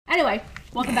Anyway,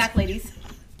 welcome back, ladies.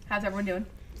 How's everyone doing?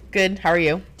 Good. How are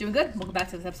you? Doing good. Welcome back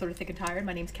to this episode of Thicc and Tired.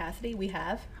 My name's Cassidy. We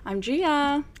have... I'm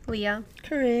Gia. Leigha.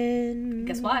 Curinne.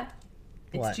 Guess what?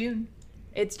 It's What? June.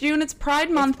 It's June. It's Pride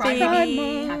Month, Pride baby.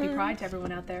 Month. Happy Pride to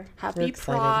everyone out there. Happy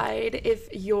excited. Pride. If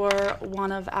you're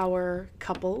one of our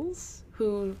couples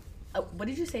who... Oh, what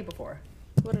did you say before?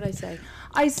 What did I say?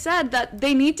 I said that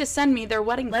they need to send me their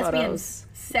wedding Lesbians, photos.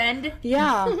 send...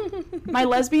 Yeah. My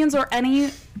lesbians or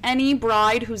any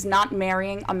bride who's not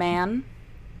marrying a man,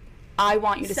 I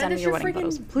want you to send us me your wedding freaking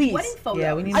photos. Please. Wedding photos.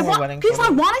 Yeah, we need I more want, wedding because I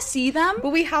photos. want to see them. But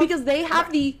we have- because they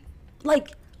have the, like,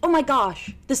 oh my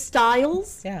gosh, the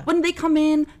styles. Yeah. When they come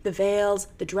in, the veils,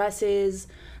 the dresses,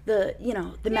 the, you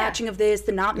know, the matching of this,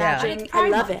 the not Yeah. matching. It's I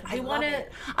Pride love Month. it. They I love wanna-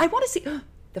 it. I want to see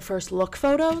the first look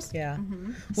photos. Yeah. Mm-hmm.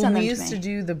 When Send we them to used me. to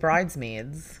do the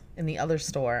bridesmaids in the other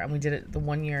store, and we did it the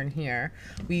 1 year in here,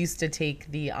 we used to take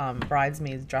the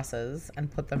bridesmaids dresses and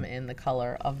put them in the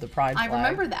color of the pride I flag.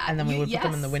 remember that. And then we You- would put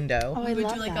them in the yes. window. Oh, We I would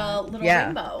love do like that. a little Yeah,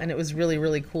 rainbow. and it was really,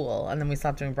 really cool. And then we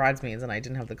stopped doing bridesmaids, and I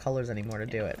didn't have the colors anymore to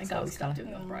do it. Thank so God we it's stopped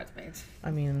kinda- doing those bridesmaids.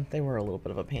 I mean, they were a little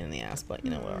bit of a pain in the ass, but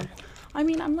you know, whatever. I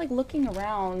mean, I'm like looking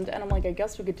around and I'm like, I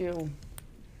guess we could do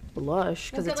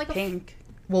blush because We'll it's get, like, a pink.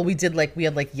 Well, we had like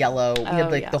yellow. We had Oh,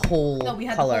 like yeah. the whole No, we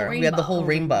had the whole color. We had the whole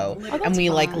rainbow, rainbow. and that's we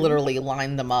like fun. literally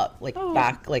lined them up like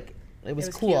back. Like it was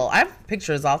cool. cute. I have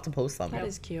pictures. I'll have to post them. That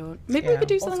is cute. Maybe we Yeah. could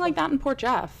do something like that in Port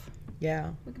Jeff. Yeah,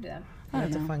 We could do that. I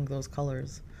have to know. find those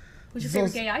colors. Who's your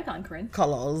Those- favorite gay icon, Corinne?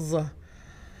 Colors.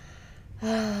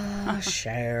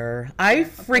 Cher. I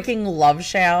freaking love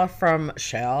Cher from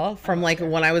like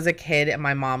when I was a kid, and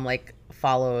my mom like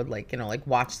followed like, you know, like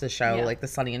watched the show, Yeah. like the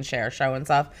Sonny and Cher show and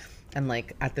stuff. And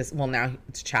like at this, well, now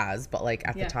it's Chaz, but like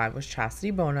at Yeah. the time it was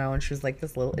Chastity Bono, and she was like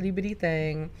this little itty bitty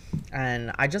thing.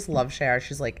 And I just love Cher.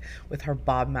 She's like with her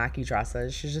Bob Mackie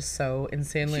dresses. She's just so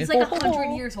insanely. She's like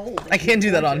 100 years old. I can't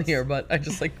do that on Gorgeous. here, but I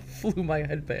just like flew my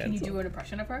headbands. Can you do an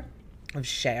impression of her? Of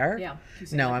Cher? Yeah. Can you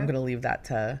say No, like I'm her? gonna leave that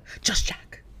to Just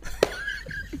Jack.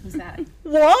 Who's that?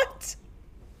 What?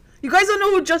 You guys don't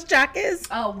know who Just Jack is?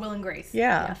 Oh, Will and Grace.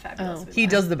 Yeah. fabulous. He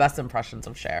does the best impressions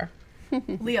of Cher.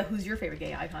 Leah, who's your favorite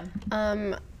gay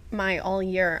icon? My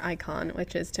all-year icon,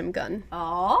 which is Tim Gunn.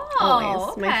 Oh,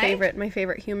 Always okay. my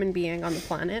favorite human being on the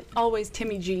planet. Always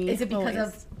Timmy G. Is it because Always.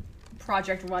 of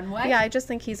Project Runway? Yeah, I just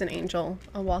think he's an angel,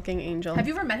 a walking angel. Have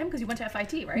you ever met him? Because you went to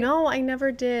FIT, right? No, I never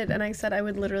did, and I said I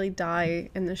would literally die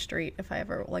in the street if I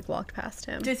ever like walked past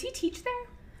him. Does he teach there?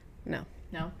 No.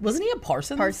 No. Wasn't he at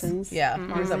Parsons? Parsons. Yeah,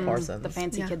 he was at Parsons. the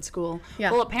fancy kid school.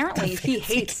 Yeah. Well, apparently he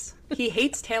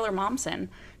hates Taylor Momsen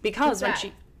because Who's when that?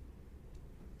 she.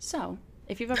 So,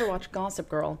 if you've ever watched Gossip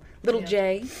Girl, little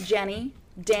Jay, Jenny,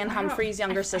 Dan Humphrey's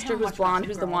younger sister, haven't who's watched blonde, Gossip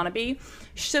who's the Girl. wannabe.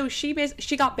 So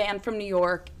she got banned from New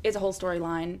York. It's a whole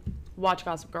storyline. Watch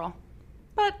Gossip Girl,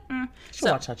 but Should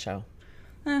so watch that show.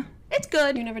 it's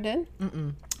good. You never did?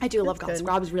 I do love That's Gossip good.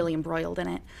 Girl. I was really embroiled in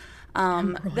it.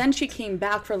 Then she came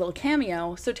back for a little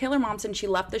cameo. So Taylor Momsen, she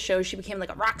left the show. She became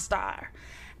like a rock star,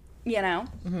 you know?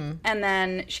 And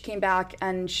then she came back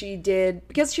and she did,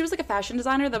 because she was like a fashion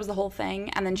designer, that was the whole thing.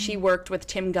 And then she worked with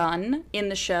Tim Gunn in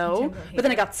the show, Gunn but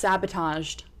then it hated got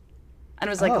sabotaged. And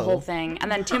it was like the Oh. whole thing. And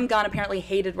then Tim Gunn apparently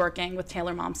hated working with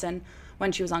Taylor Momsen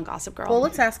when she was on Gossip Girl. Well,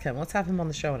 let's ask him. Let's have him on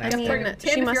the show and ask I mean, him.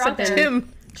 Tim, she if must you're have out there- been.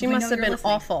 Tim. She We must know have you're been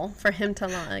listening. awful for him to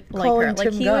like Call her. him Like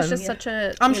Tim he was Gunn. just Yeah. such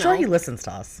a. I'm you sure know, he listens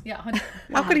to us. Yeah.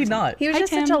 How could he not? He was Hi,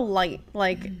 just Tim. such a light.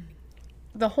 Like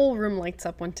the whole room lights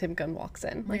up when Tim Gunn walks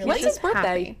in. Like When's he's his just birthday?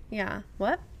 happy. Yeah.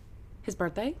 What? His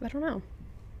birthday? I don't know.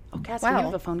 Oh, Cass, Wow. can you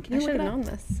have a phone? Can I you should look have it up? known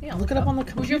this. Yeah, Look it up on the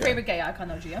Who's your computer. favorite gay icon,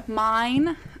 though, Gia?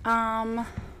 Mine,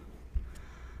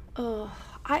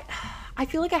 I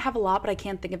feel like I have a lot, but I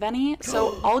can't think of any.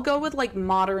 So I'll go with like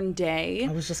modern day.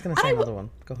 I was just going to say And I another one.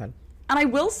 Go ahead. And I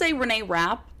will say Renee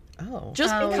Rapp, Oh.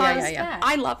 just Oh, because yeah.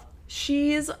 I love.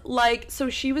 She's like, so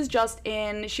she was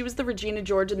the Regina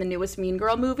George in the newest Mean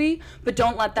Girl movie, but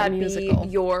don't let that be musical.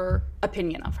 your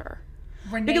opinion of her.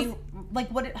 Renee, Because- like,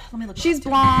 what? Let me look. She's her up, too.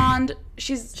 blonde.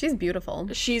 She's She's beautiful.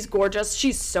 gorgeous.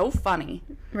 She's so funny.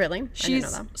 Really? I didn't She's know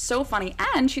that. so funny,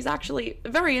 and she's actually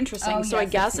very interesting. Oh, so I yes,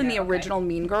 I've guess seen in the her, okay. original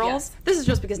Mean Girls, Yes. this is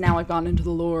just because now I've gone into the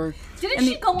lore. Didn't And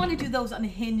she go on to do those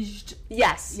unhinged?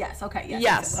 Yes. Yes. Okay. Yes.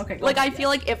 Yes. Okay. go Like on, I yeah. feel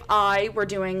like if I were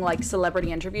doing like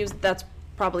celebrity interviews, that's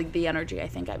probably the energy I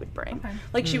think I would bring. Okay.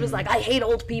 Like she was like, I hate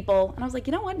old people, and I was like,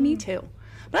 you know what, me too.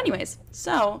 But anyways,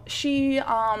 so she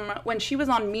when she was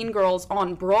on Mean Girls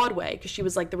on Broadway, because she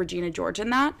was like the Regina George in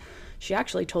that, she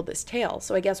actually told this tale.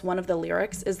 So I guess one of the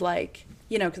lyrics is like,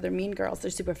 you know, because they're mean girls,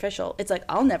 they're superficial. It's like,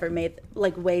 I'll never make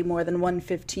like way more than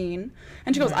 115.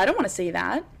 And she goes, I don't want to say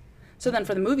that. So then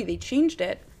for the movie, they changed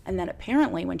it. And then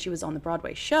apparently when she was on the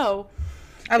Broadway show,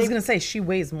 I was gonna say she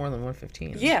weighs more than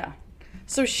 115. Yeah.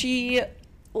 So she,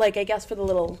 like, I guess for the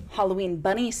little Halloween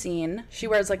bunny scene, she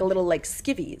wears like a little like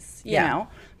skivvies, you know?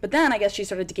 But then I guess she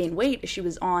started to gain weight as she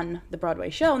was on the Broadway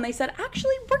show, and they said,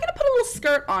 actually, we're gonna put a little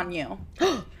skirt on you.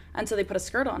 And so they put a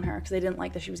skirt on her because they didn't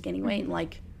like that she was gaining weight and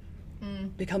like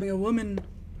becoming a woman.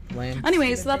 Lame.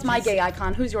 Anyway, so that's my gay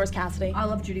icon. Who's yours, Cassidy? I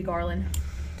love Judy Garland.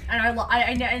 And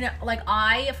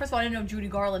first of all, I didn't know Judy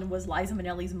Garland was Liza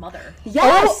Minnelli's mother.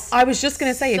 Yes. Oh, I was just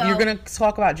gonna say, if you're So- gonna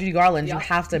talk about Judy Garland, you Yeah.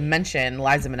 have to mention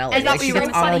Liza Minnelli. And Like, she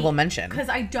gets honorable mention. Because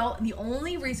the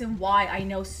only reason why I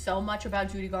know so much about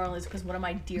Judy Garland is because one of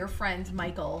my dear friends,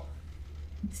 Michael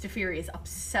Stafiri, is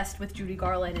obsessed with Judy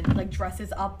Garland and like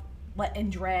dresses up in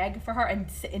drag for her, and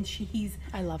he's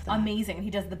I love that. amazing, and he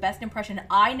does the best impression.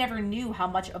 I never knew how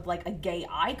much of like a gay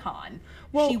icon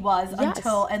she was yes.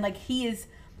 until, and like he is.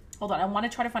 Hold on, I want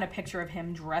to try to find a picture of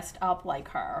him dressed up like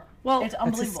her. Well, it's that's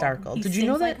unbelievable. hysterical. He Did you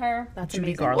know sings that like her? That's Judy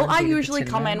amazing. Garland Well, I dated the usually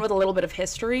Tin come Man? in with a little bit of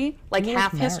history, like He was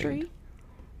half married. history,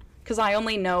 because I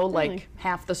only know like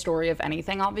half the story of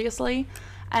anything, obviously.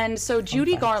 And so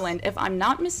Judy facts. Garland, if I'm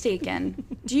not mistaken,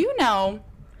 do you know?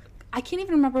 I can't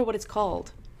even remember what it's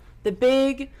called.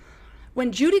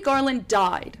 When Judy Garland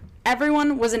died,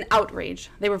 everyone was in outrage.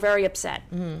 They were very upset.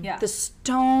 Yeah. The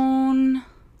Stonehenge.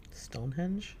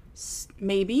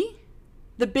 maybe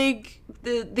the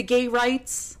gay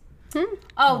rights.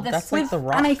 Oh, That's like the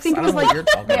rocks. and I think it don't was know what like- you're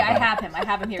talking Yeah, I about.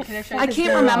 have him here. Can I show you I this can't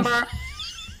girl? remember.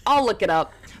 I'll look it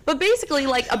up. But basically,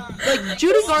 like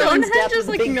Judy Garland's Stonehenge death is was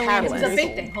a like big millions It's a catalyst.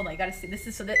 big thing. Hold on, you gotta see. This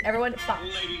is so that everyone.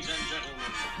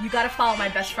 You gotta follow my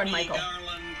best friend Michael.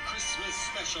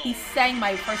 He sang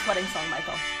my first wedding song,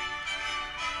 Michael.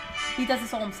 He does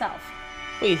this all himself.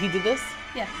 Wait, he did this?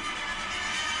 Yeah.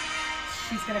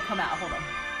 She's gonna come out. Hold on.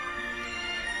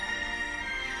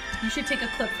 You should take a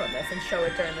clip from this and show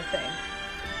it during the thing.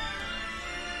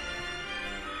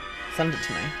 Send it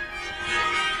to me.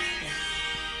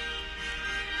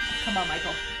 Come on,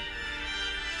 Michael.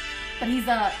 But he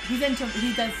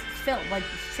does film like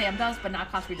Sam does, but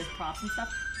not cosplay. He does props and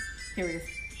stuff. Here he is.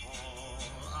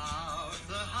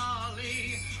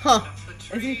 Huh.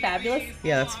 Isn't he fabulous?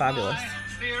 Yeah, that's fabulous.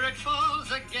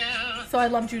 So I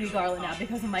love Judy Garland now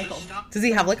because of Michael. Does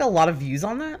he have like a lot of views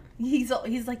on that? He's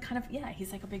like kind of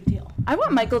he's like a big deal. I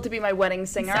want Michael to be my wedding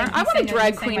singer. Sang- I want a sang-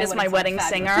 drag sang queen as my song. wedding Fabulous.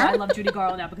 singer. I love Judy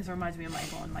Garland now because it reminds me of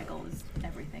Michael, and Michael is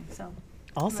everything. So love you,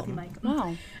 Awesome. Michael.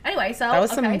 Wow. Anyway, so That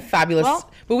was some okay. fabulous. Well-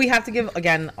 but we have to give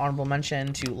again honorable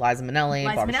mention to Liza Minnelli,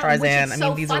 Liza Barbara Minnelli, which Streisand. is I so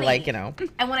mean, these funny. are like, you know.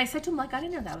 And when I said to him, like, I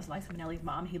didn't know that was Liza Minnelli's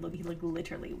mom, he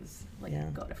literally was like, Yeah.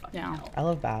 go to fucking Yeah. hell. I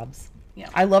love Babs. Yeah.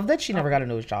 I love that she never got a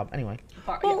nose job. Anyway,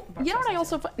 Well, you know what I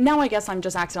also now I guess I'm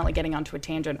just accidentally getting onto a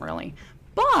tangent really.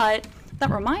 But that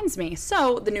reminds me.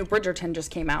 So the new Bridgerton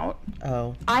just came out.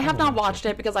 oh, I have not watched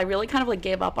it because I really kind of like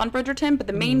gave up on Bridgerton, but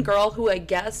the main girl who I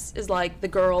guess is like the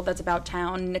girl that's about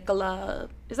town, Nicola.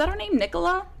 Is that her name,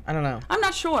 Nicola? I don't know. I'm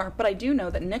not sure, but I do know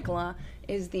that Nicola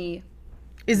is the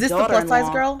Is this the plus size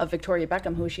daughter-in-law girl? of Victoria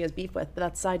Beckham, who she has beef with. But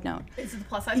that's a side note. Is it the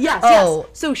plus size? Yes, Oh.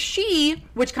 yes. So she,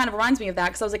 which kind of reminds me of that,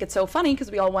 because I was like, it's so funny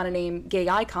because we all want to name gay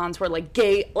icons who are like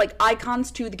gay, like icons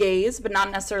to the gays, but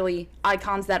not necessarily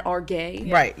icons that are gay.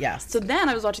 Right. Yes. So then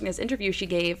I was watching this interview she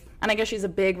gave, and I guess she's a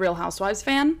big Real Housewives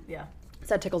fan. Yeah.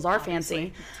 So that tickles our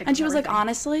fancy. Tickles And she was like, everything.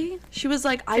 honestly, she was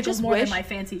like, I Tickles just more wish. than my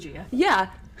fancy Gia. Yeah,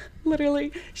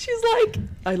 literally. She's like,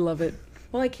 I love it.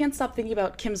 Well, I can't stop thinking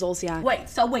about Kim Zolciak. Wait.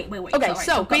 Okay, All right,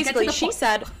 so go get to basically, the she point.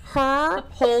 said her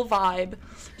whole vibe.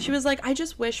 She was like, I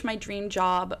just wish my dream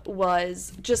job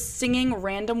was just singing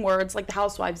random words like the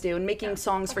housewives do and making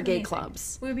songs for gay Amazing.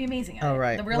 clubs. We would be amazing. At oh it.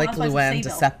 right. The Real Like Housewives of Luann Sayville.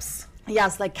 Decepts.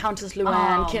 Yes, like Countess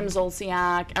Luann, Oh. Kim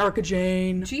Zolciak, Erica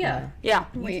Jane. Gia. Yeah.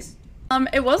 Wait.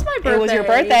 It was my birthday. It was your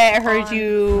birthday. I heard on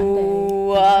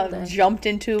you Monday. jumped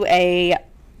into a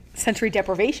sensory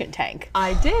deprivation tank,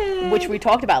 I did. which we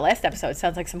talked about last episode.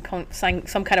 Sounds like some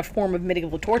kind of form of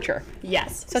medieval torture.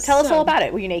 Yes. So tell us all about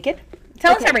it. Were you naked?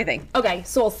 Tell us everything. Okay,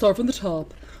 so I'll start from the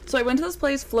top. So I went to this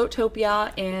place,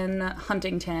 Floatopia, in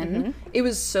Huntington. It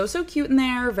was so cute in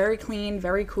there, very clean,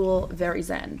 very cool, very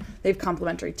zen. They have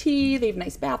complimentary tea, they have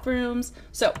nice bathrooms.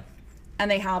 So, and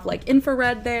they have like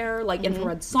infrared there, like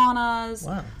infrared saunas.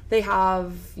 Wow. They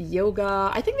have yoga.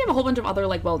 I think they have a whole bunch of other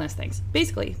like wellness things.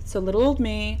 Basically, so little old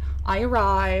me, I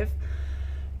arrive.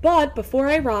 But before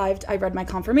I arrived, I read my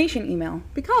confirmation email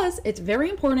because it's very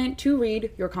important to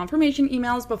read your confirmation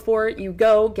emails before you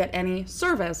go get any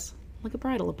service, like a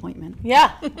bridal appointment.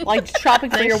 Yeah, like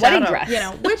shopping for your shout wedding out. dress. You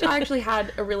know, which I actually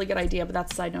had a really good idea, but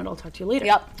that's a side note. I'll talk to you later.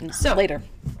 Yep. So Later.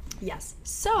 Yes.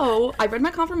 So I read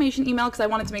my confirmation email because I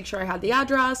wanted to make sure I had the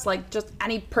address, like just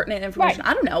any pertinent information. Right.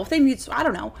 I don't know if they need. I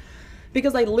don't know.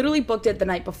 because I literally booked it the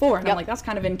night before, and I'm Yep. like, that's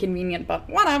kind of inconvenient, but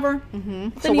whatever. If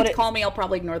they So need what to it- call me, I'll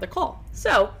probably ignore the call.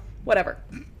 So whatever.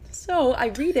 So I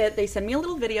read it. They send me a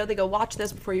little video. They go, watch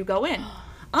this before you go in.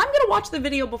 I'm gonna watch the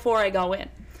video before I go in.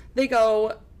 They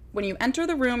go, when you enter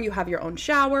the room, you have your own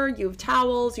shower, you have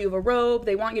towels, you have a robe.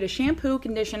 They want you to shampoo,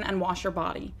 condition, and wash your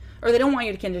body, or they don't want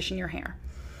you to condition your hair.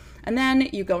 And then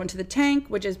you go into the tank,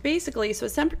 which is basically, so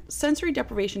a sensory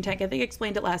deprivation tank, I think I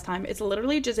explained it last time. It's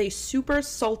literally just a super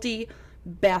salty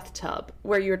bathtub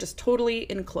where you're just totally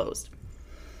enclosed.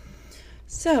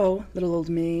 So, little old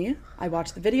me, I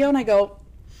watch the video and I go,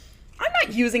 I'm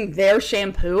not using their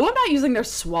shampoo. I'm not using their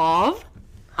Suave.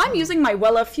 I'm using my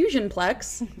Wella Fusion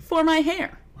Plex for my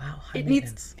hair. Wow, high It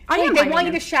maintenance. needs. I Wait, am they high want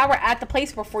you to maintenance. shower at the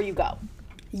place before you go.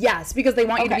 Yes, because they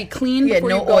want you to Okay. be clean Yeah, before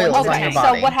no you go oils into on the your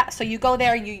tank. body. So so you go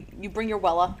there, you bring your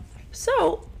Wella.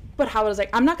 So, but how was like,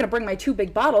 I'm not going to bring my 2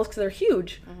 big bottles because they're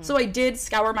huge. So I did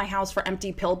scour my house for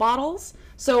empty pill bottles.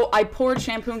 So I poured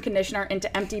shampoo and conditioner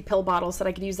into empty pill bottles so that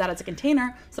I could use that as a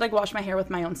container so that I could wash my hair with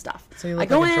my own stuff. So you I look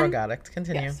go like a in, drug addict.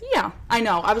 Continue. Yeah, I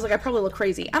know. I was like, I probably look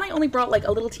crazy. And I only brought like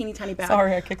a little teeny tiny bag.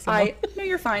 Sorry, I kicked someone. No,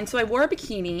 you're fine. So I wore a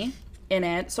bikini in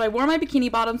it. So I wore my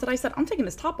bikini bottoms and I said, I'm taking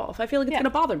this top off. I feel like it's going to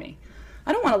bother me.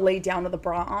 I don't want to lay down with a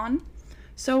bra on.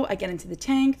 So I get into the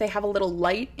tank. They have a little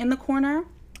light in the corner.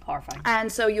 Horrifying.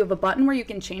 And so you have a button where you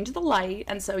can change the light.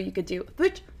 And so you could do,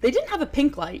 which they didn't have a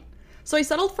pink light. So I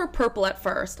settled for purple at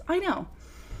first. I know.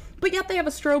 But yet they have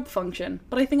a strobe function.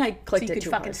 But I think I So clicked you it could too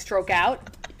fucking hard. stroke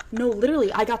out No,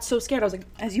 literally, I got so scared. I was like,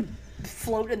 as you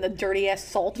float in the dirty ass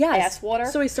salt yes. ass water.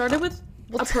 So I started with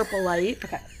a purple light.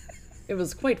 Okay. It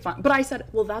was quite fun. But I said,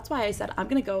 well, that's why I said I'm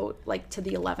going to go like to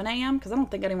the 11 a.m. because I don't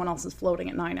think anyone else is floating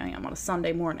at 9 a.m. on a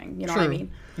Sunday morning. You know what I True.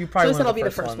 mean? You probably so I said one I'll of be the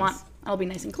the first first one. ones. I'll be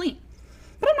nice and clean.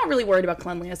 But I'm not really worried about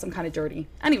cleanliness. I'm kind of dirty.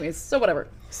 Anyways, so whatever.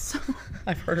 So,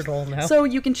 I've heard it all now. so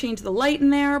you can change the light in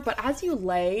there. But as you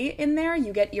lay in there,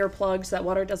 you get earplugs so that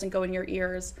water doesn't go in your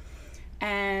ears.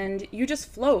 And you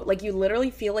just float. Like you literally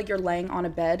feel like you're laying on a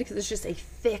bed because it's just a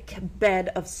thick bed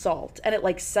of salt. And it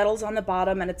like settles on the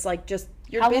bottom and it's like just...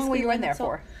 You're How long basically were you in laying there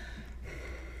salt. for?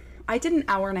 I did an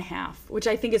hour and a half, which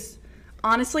I think is...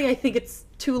 Honestly, I think it's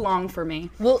too long for me.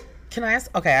 Well, can I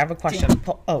ask? Okay, I have a question.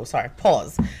 Oh, sorry.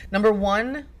 Pause. Number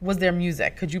 1, was there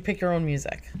music? Could you pick your own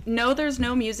music? No, there's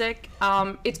no music.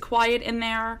 It's quiet in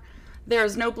there.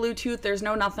 There's no Bluetooth. There's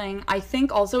no nothing. I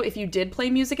think also if you did play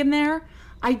music in there,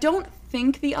 I don't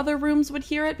think the other rooms would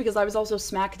hear it because I was also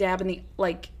smack dab in the,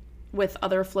 like, with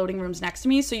other floating rooms next to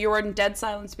me. So you're in dead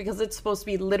silence because it's supposed to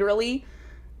be literally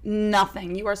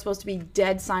nothing. You are supposed to be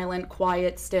dead silent,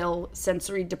 quiet, still,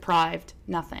 sensory deprived,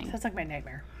 nothing. That's like my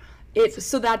nightmare.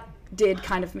 So that did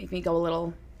kind of make me go a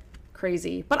little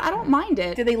crazy, but I don't mind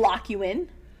it. Did they lock you in?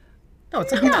 No,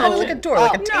 it's like, it's like a door,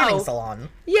 like a tanning no. salon.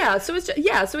 Yeah, so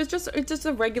it's just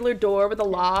a regular door with a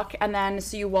lock, and then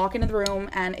so you walk into the room,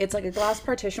 and it's like a glass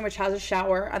partition which has a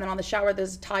shower, and then on the shower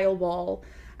there's a tile wall,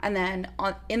 and then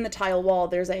in the tile wall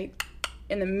there's in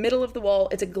the middle of the wall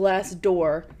it's a glass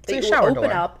door that like a you shower open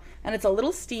door. up, and it's a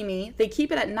little steamy. They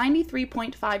keep it at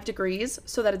 93.5 degrees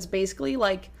so that it's basically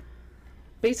like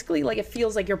it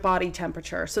feels like your body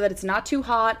temperature, so that it's not too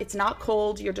hot, it's not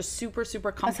cold, you're just super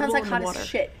That comfortable sounds like in hot the water. as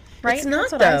shit. Right? It's not,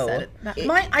 That's what I though.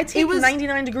 said. I take was-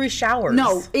 99-degree showers.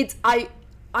 No, it's I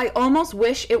almost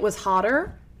wish it was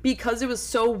hotter because it was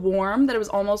so warm that it was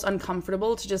almost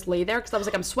uncomfortable to just lay there because I was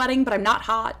like, I'm sweating, but I'm not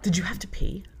hot. Did you have to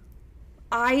pee?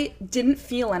 I didn't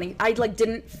feel any. I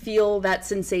didn't feel that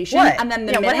sensation. What? And then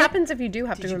the Yeah, minute, what happens if you do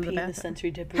have to Did go you to the pee in the bathroom?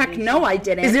 sensory deprivation? heck no, I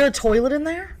didn't. Is there a toilet in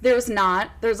there? There's not.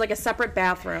 There's like a separate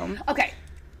bathroom. Okay,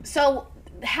 so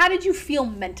how did you feel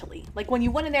mentally? Like when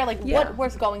you went in there, like Yeah. what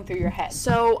was going through your head?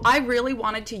 So I really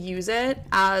wanted to use it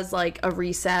as like a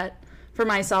reset for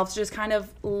myself to just kind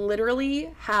of literally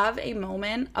have a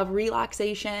moment of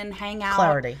relaxation, hang out.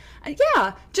 Clarity.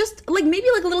 Yeah, just like maybe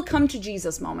like a little come to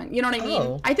Jesus moment. You know what I mean?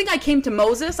 Oh. I think I came to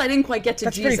Moses. I didn't quite get to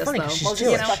That's pretty Jesus funny, though. 'cause she's Moses,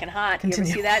 Jewish. It's fucking hot. You ever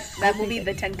Continue. see that movie,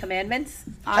 The 10 Commandments?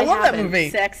 I love that haven't. movie.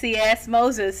 Sexy ass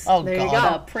Moses. Oh, There you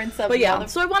God. go. Prince of But yeah, the-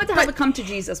 so I wanted to have a come to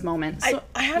Jesus moment. So,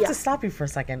 I have yeah. to stop you for a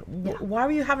second. Why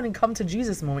were you having a come to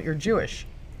Jesus moment? You're Jewish.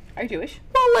 Are you Jewish?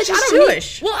 Well, like She's I don't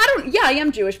Jewish. Yeah, I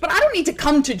am Jewish, but I don't need to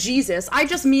come to Jesus. I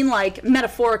just mean like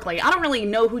metaphorically. I don't really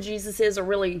know who Jesus is or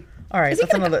really. All right, Is he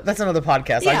gonna that's another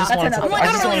podcast. Yeah, I just that's wanted to. I'm like, I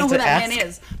just don't really know wanted who to that ask. man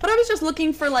is, but I was just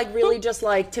looking for like really just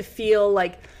like to feel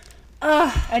like,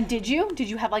 And did you? Did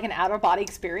you have like an outer body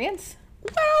experience?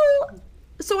 well.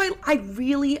 So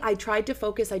I tried to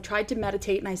focus. I tried to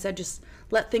meditate, and I said just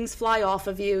let things fly off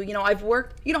of you. You know, I've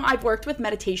worked with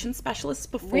meditation specialists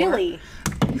before. Really?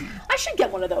 I should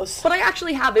get one of those. But I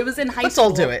actually have. It was in high Let's school.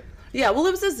 all do it. Yeah, well,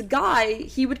 it was this guy.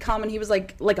 He would come and he was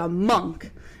like a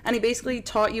monk, and he basically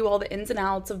taught you all the ins and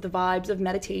outs of the vibes of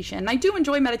meditation. And I do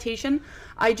enjoy meditation.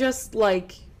 I just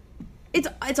like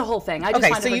it's a whole thing. I just Okay,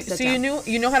 find so it, like,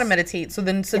 you know how to meditate. So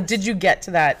did you get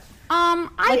to that?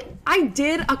 I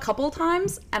did a couple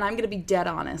times, and I'm gonna be dead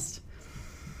honest.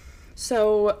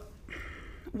 So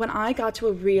when I got to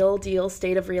a real deal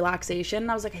state of relaxation,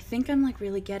 I was like, I think I'm like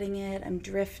really getting it. I'm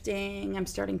drifting. I'm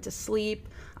starting to sleep.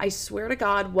 I swear to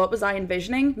God, what was I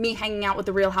envisioning? Me hanging out with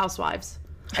the Real Housewives.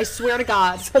 I swear to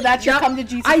God. So that's your come to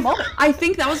Jesus moment. I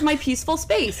think that was my peaceful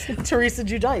space. Teresa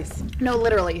Giudice. No,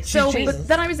 literally. So Jesus. but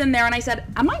then I was in there and I said,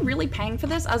 am I really paying for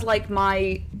this as like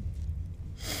my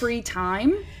free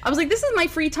time? I was like, this is my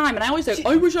free time. And I always say,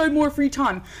 I wish I had more free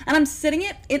time. And I'm sitting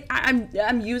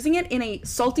I'm using it in a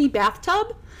salty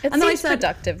bathtub. It and then I seems said,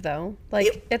 productive though.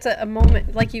 Like it's a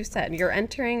moment, like you said, you're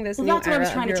entering this new that's what I era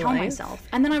was trying of to your tell life. myself.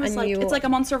 And then I was And like, you- it's like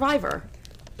I'm on Survivor.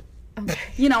 Okay.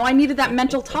 You know, I needed that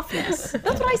mental toughness.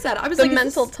 That's what I said. I was The like,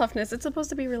 mental toughness. It's supposed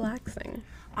to be relaxing.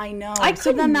 I know. I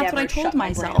So could then that's what I never told shut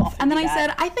my brain myself. off And then and I do said,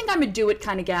 that. I think I'm a do it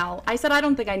kind of gal. I said, I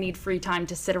don't think I need free time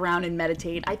to sit around and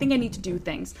meditate. I think I need to do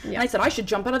things. And I said, I should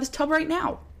jump out of this tub right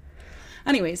now.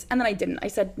 Anyways, and then I didn't. I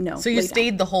said, no. So you lay down.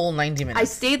 stayed the whole 90 minutes. I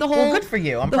stayed the whole. Well, good for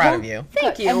you. I'm the proud whole- of you.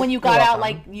 Thank you. And when you got You're out,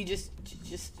 welcome. like, you just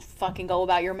fucking go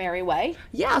about your merry way.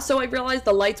 Yeah, so I realized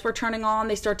the lights were turning on.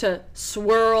 They start to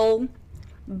swirl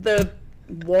the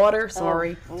water.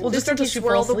 Sorry. Well, They just in start to case you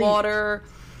swirl fall the asleep. water.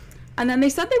 And then they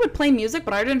said they would play music,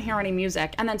 but I didn't hear any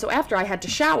music. And then so after I had to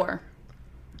shower.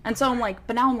 And so I'm like,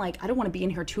 but now I'm like, I don't want to be in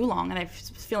here too long. And I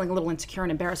was feeling a little insecure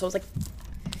and embarrassed. So I was like,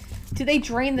 Do they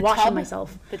drain the Washing tub,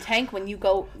 myself. the tank, when you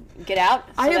go get out?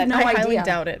 I have no I idea. highly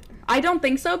doubt it, I don't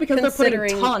think so because they're putting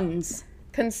Considering- tons.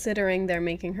 considering they're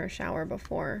making her shower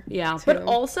before. Yeah, too. but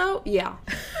also,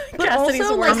 But Cassidy's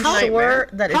also, the like, worst how, nightmare.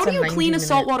 that it's how do a you 90 clean a minute-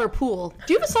 saltwater pool?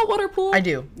 Do you have a saltwater pool? I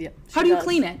do. Yep. How do you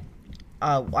clean it?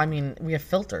 I mean, we have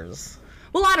filters.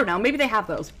 Well, I don't know. Maybe they have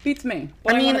those. Beats me.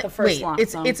 But I mean, wanted the first wait. lot,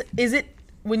 Is so. it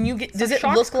when you get? Does it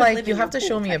sharks look could live like? in You your have to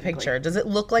show pool, me a technically. picture. Does it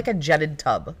look like a jetted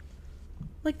tub?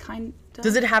 Like kind of.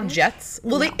 Does it have jets?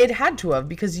 Well, it had to have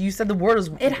because you said the water was.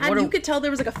 It had. You could tell there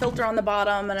was like a filter on the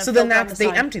bottom and a So then filter on that's the they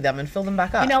side. empty them and fill them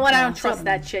back up. You know what? I don't so- trust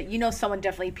that shit. You know someone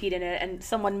definitely peed in it, and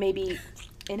someone maybe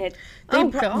in it. Oh,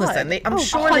 God. Listen, I'm Oh,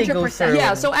 sure they go 100%. through.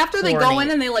 Yeah. So after they go in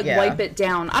chlorinate. and they like Yeah. wipe it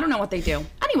down. I don't know what they do.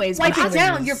 Anyways, Wipe but it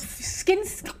down. Your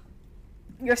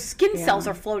skin cells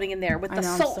are floating in there with I the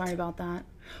know. salt. I'm sorry about that.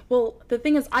 Well, the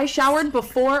thing is, I showered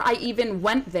before I even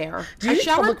went there. Do you I use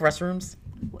showered. public restrooms?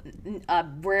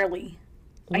 Rarely.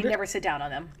 I Would it- never sit down on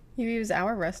them You use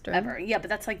our restroom. ever. Yeah, but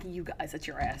that's like you guys. That's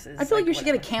your asses. I feel like you should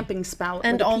get a whatever. camping spout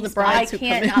And with a all pee the spout. I brides who come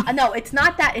can't. in. No, it's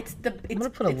not that. It's the. It's, gonna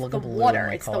put a it's the Lugaboo in water.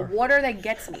 my It's the car. water that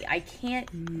gets me. I can't.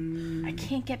 I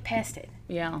can't get past it.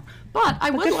 Yeah, but I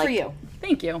would good like. for you.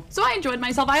 Thank you. So I enjoyed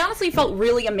myself. I honestly felt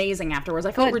really amazing afterwards.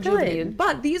 I felt Good, rejuvenated. good.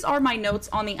 But these are my notes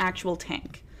on the actual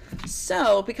tank.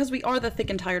 So because we are the Thick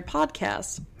and Tired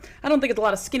podcast, I don't think it's a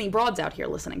lot of skinny broads out here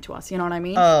listening to us. You know what I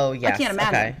mean? Oh yes. I can't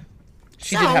imagine. Okay.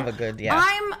 She So, did have a good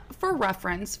I'm, for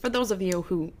reference, for those of you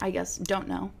who I guess don't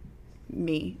know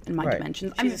me and my Right.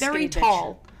 dimensions, I'm a very skinny bitch.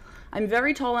 tall. I'm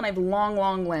very tall and I have long,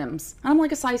 long limbs. I'm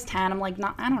like a size 10. I'm like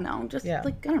not. I don't know. I'm just Yeah.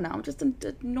 like I don't know. I'm just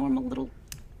a normal little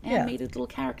animated little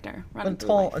character. running through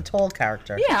life. A tall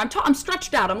character. Yeah, I'm tall. I'm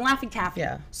stretched out. I'm Laffy Taffy.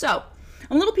 Yeah. So,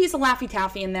 a little piece of Laffy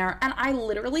Taffy in there, and I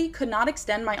literally could not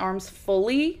extend my arms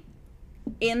fully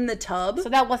in the tub. So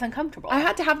that wasn't comfortable. I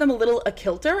had to have them a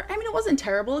kilter. I mean, it wasn't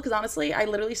terrible because honestly, I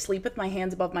literally sleep with my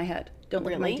hands above my head. Don't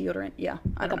look at my Really? deodorant. Yeah,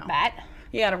 I don't a know. bat.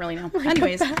 Yeah, I don't really know.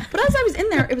 Anyways, but as I was in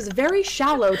there, it was very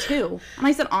shallow too. And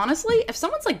I said, honestly, if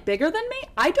someone's like bigger than me,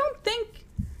 I don't think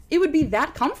it would be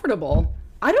that comfortable.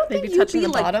 I don't Maybe think you'd touching be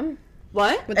the like bottom.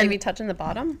 what? Would they be touching the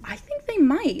bottom? I think they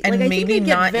might. And like, I maybe think they'd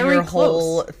get not very your close.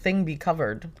 whole thing be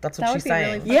covered. That's what That she's would be really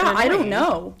saying. fun. Yeah, fucking I don't annoying.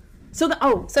 know.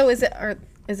 So So is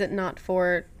it not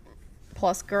for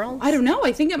plus girls? I don't know.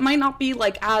 I think it might not be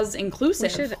like as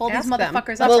inclusive. should Hold these ask them.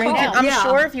 motherfuckers up Well, right now. I'm Yeah.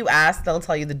 sure if you ask, they'll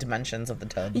tell you the dimensions of the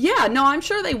tub. Yeah, no, I'm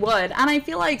sure they would. And I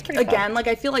feel like again, like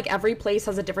I feel like every place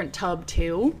has a different tub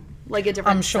too. Like a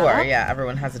different I'm sure. setup. Yeah,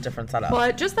 everyone has a different setup.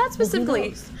 But just that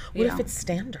specifically. What yeah. if it's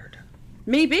standard?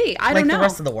 Maybe. I Like don't know. the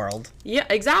rest of the world. Yeah,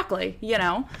 exactly. You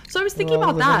know. So I was thinking We're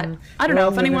all about that. living- I don't we're know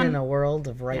all if living anyone in a world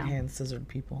of right-hand scissored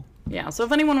people. Yeah, so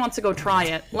if anyone wants to go try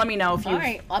it, let me know if you All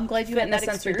right, I'm glad you fit had in a that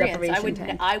sensory experience. deprivation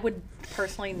tank. I would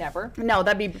personally never. No,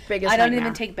 that'd be biggest I don't nightmare.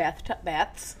 even take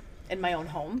baths. in my own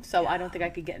home, so I don't think I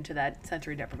could get into that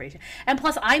sensory deprivation. And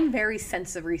plus, I'm very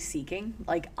sensory seeking.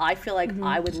 Like, I feel like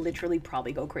I would literally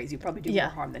probably go crazy, probably do more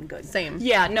harm than good. Same.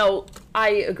 Yeah, no, I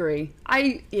agree.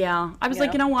 I was like,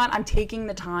 know? you know what? I'm taking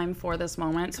the time for this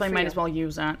moment, so I might you. as well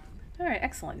use it. All right,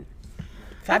 excellent. That's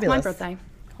Fabulous. my birthday.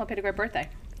 Hope you had a great birthday.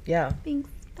 Yeah. Thanks.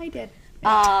 I did.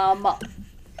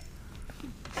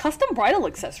 Custom bridal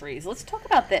accessories. Let's talk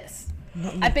about this.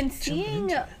 I've been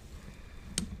seeing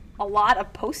a lot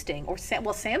of posting, or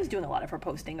Sam's doing a lot of her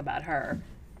posting about her,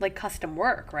 like, custom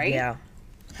work, right? Yeah.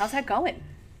 How's that going?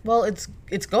 Well, it's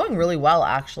going really well,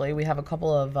 actually. We have a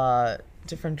couple of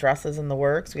different dresses in the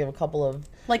works. We have a couple of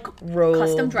Like, robes.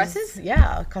 custom dresses?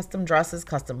 Yeah, custom dresses,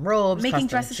 custom robes, Making custom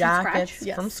dresses from scratch? jackets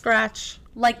Yes. from scratch.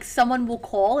 Like, someone will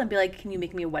call and be like, can you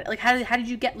make me a wedding? Like, how did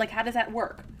you get, like, how does that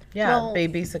work? Yeah, Well- they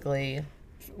basically.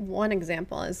 One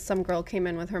example is some girl came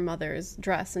in with her mother's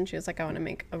dress and she was like, I want to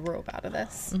make a robe out of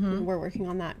this. We're working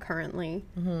on that currently.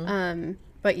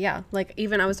 But yeah, like,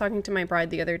 even I was talking to my bride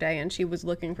the other day and she was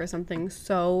looking for something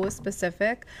so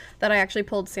specific that I actually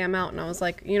pulled Sam out and I was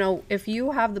like, you know, if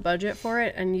you have the budget for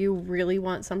it and you really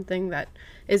want something that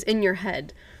is in your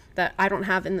head that I don't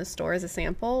have in the store as a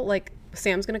sample, like,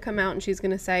 Sam's going to come out and she's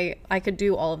going to say, I could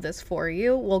do all of this for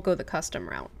you. We'll go the custom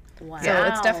route. Wow. So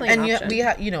it's definitely an And option. we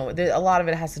have, a lot of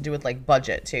it has to do with like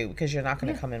budget too, because you're not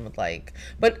going to come in with like.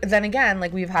 But then again,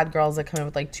 like we've had girls that come in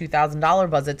with like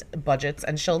 $2,000 budgets,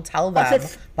 and she'll tell them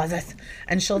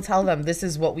and she'll tell them this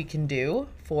is what we can do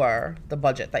for the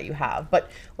budget that you have.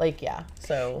 But like, yeah,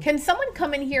 so Can someone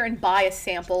come in here and buy a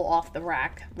sample off the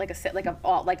rack, like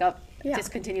a Yeah.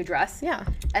 discontinued dress? Yeah.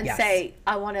 And Yes. say,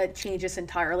 I want to change this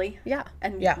entirely. Yeah.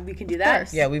 And Yeah. we can do that.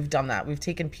 course. yeah, we've done that. We've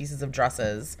taken pieces of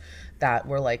dresses that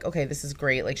were like, okay, this is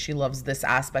great. Like she loves this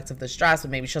aspect of this dress, but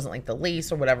maybe she doesn't like the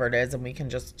lace or whatever it is, and we can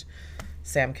just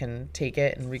Sam can take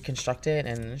it and reconstruct it,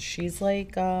 and she's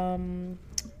like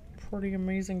pretty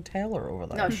amazing tailor over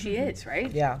there. No, she is,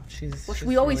 right? Yeah, she's. Well, she's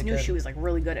we always really knew good. she was like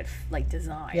really good at like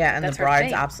design. Yeah, and That's the her brides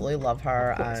thing. absolutely love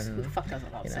her, Of course. Who and the fuck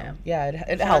doesn't love Sam? yeah,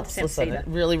 it out helps. to Sam Listen, Seda. it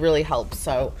really, really helps.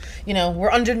 So,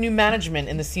 we're under new management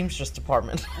in the seamstress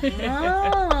department.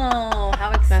 Oh,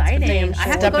 how exciting! damn I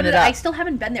have to Stepping go to. it up. I still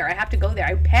haven't been there. I have to go there.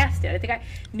 I passed it. I think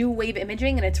New Wave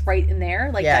Imaging, and it's right in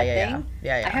there, like Yeah, that yeah, thing.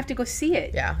 yeah, yeah. I have to go see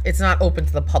it. Yeah, it's not open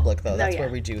to the public though. That's yeah. where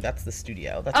we do. That's the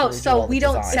studio. That's Oh, where we do so all we the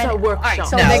don't design. send It's a All right, workshop.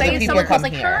 so No, the say people someone come goes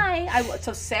like, here. "Hi,"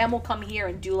 so Sam will come here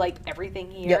and do like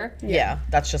everything here. Yep. Yeah,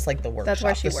 that's just like the workshop,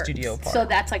 where she the works. studio part. So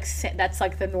that's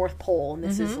like the North Pole, and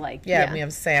this is like yeah, we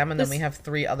have Sam, and then we have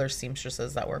 3 other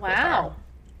seamstresses that work with her. wow.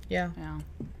 Yeah, Yeah.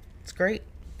 it's great.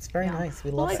 It's very nice.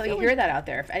 We love So it. you hear that out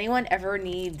there? If anyone ever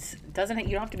needs, you don't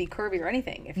have to be curvy or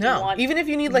anything. If you No, want, even if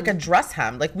you need like a dress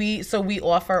hem, like we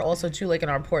offer also too, like in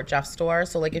our Port Jeff store.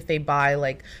 So like if they buy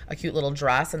like a cute little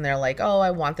dress and they're like, oh,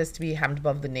 I want this to be hemmed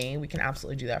above the knee, we can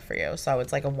absolutely do that for you. So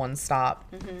it's like a one stop.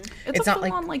 It's a not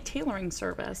full-on like tailoring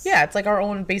service. Yeah, it's like our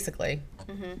own basically.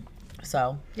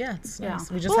 So yeah, it's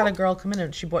nice. We just had a girl come in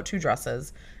and she bought 2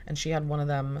 dresses, and she had one of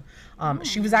them.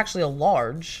 She was actually a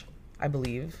large, I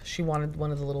believe. She wanted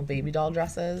one of the little baby doll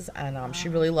dresses, and she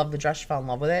really loved the dress. She fell in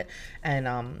love with it,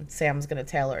 and Sam's gonna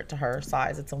tailor it to her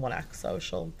size. It's a 1X, so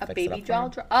she'll a fix baby it up for doll her.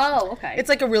 dress. Oh, okay. It's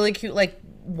like a really cute, like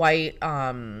white,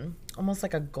 almost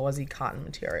like a gauzy cotton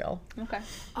material. okay.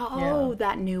 Oh,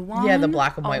 that new one. Yeah, the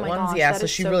black and Oh white my ones. gosh, Yeah, that so is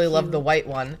she really loved cute. the white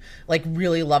one. Like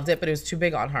really loved it, but it was too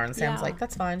big on her. And Sam's Yeah. like,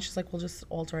 "That's fine." She's like, "We'll just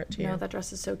alter it to you." No, that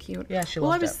dress is so cute. Yeah, she well,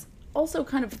 loved I was it. also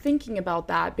kind of thinking about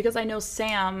that because I know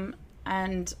Sam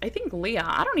and I think Leah,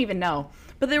 I don't even know.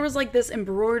 But there was like this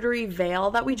embroidery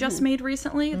veil that we just made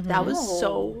recently. That was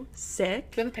so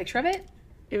sick. Do you have a picture of it?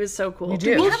 It was so cool.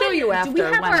 do. We'll We show you after. Do we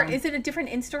have when- is it a different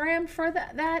Instagram for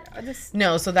that? Or this?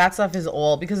 No, so that stuff is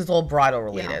all because it's all bridal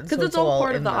related. 'cause so it's all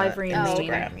part of in the Ivory Main.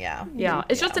 Instagram. Yeah. Yeah,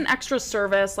 it's just an extra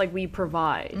service like we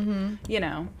provide. You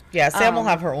know. Yeah, Sam will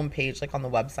have her own page like on the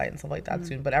website and stuff like that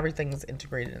soon, but everything's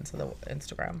integrated into the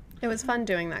Instagram. It was fun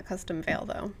doing that custom veil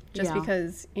though, just Yeah.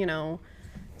 because,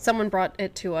 someone brought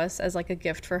it to us as like a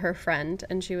gift for her friend,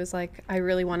 and she was like, I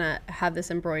really want to have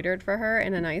this embroidered for her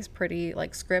in a nice pretty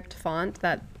like script font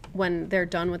that when they're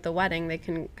done with the wedding they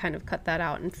can kind of cut that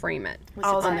out and frame it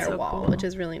on that's their so wall, cool. which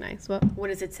is really nice. What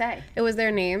does it say? It was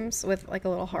their names with like a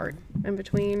little heart in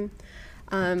between,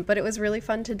 but it was really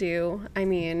fun to do. I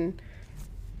mean,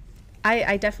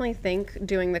 I definitely think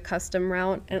doing the custom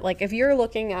route, and like if you're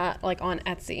looking at like on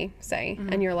Etsy, say,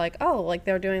 and you're like, oh, like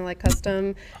they're doing like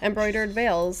custom embroidered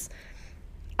veils,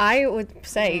 I would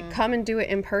say come and do it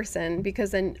in person,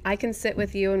 because then I can sit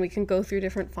with you and we can go through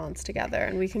different fonts together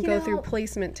and we can go through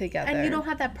placement together. And you don't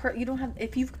have that you don't have,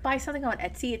 if you buy something on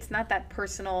Etsy, it's not that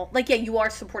personal. Like, yeah, you are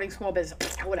supporting small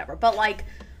business, whatever, but like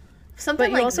Something But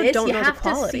you like also this, don't you know the have to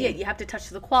quality. see it. You have to touch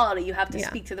the quality. You have to Yeah.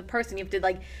 speak to the person. You have to,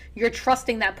 like, you're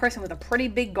trusting that person with a pretty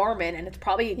big garment, and it's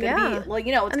probably going to Yeah. be, well,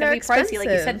 you know, it's And going to be they're pricey. Like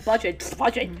you said, expensive.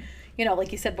 budget, you know,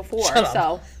 like you said before. Shut up.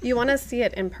 So, You want to see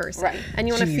it in person, Right. and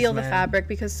you want to Jeez, feel the man. fabric,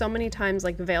 because so many times,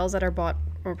 like, veils that are bought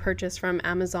or purchased from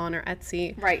Amazon or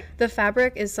Etsy, Right. the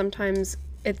fabric is sometimes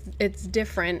it's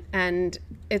different, and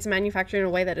it's manufactured in a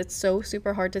way that it's so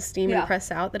super hard to steam Yeah. and press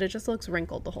out that it just looks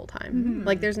wrinkled the whole time.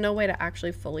 Like, there's no way to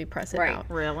actually fully press it Right. out.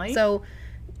 Really? So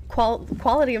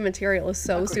quality of material is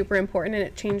so super important, and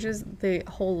it changes the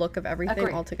whole look of everything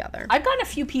Agreed. altogether. I've gotten a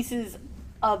few pieces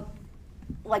of,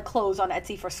 like, clothes on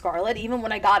Etsy for Scarlett. Even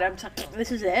when I got it, I'm just like,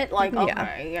 this is it? Like,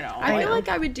 okay, you know. I feel know. like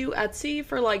I would do Etsy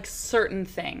for like certain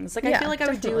things. Like I Yeah, feel like I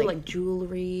would definitely. do like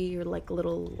jewelry or like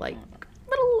little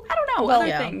I don't know, Well, other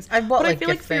Yeah. things. I've bought but like I feel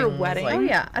like gift for your things, wedding, like, Oh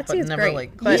yeah, but Etsy is never, great.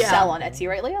 like, You but sell on Etsy,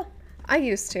 right, Leah? I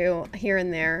used to here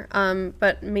and there,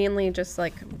 but mainly just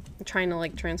like trying to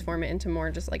like transform it into more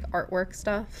just like artwork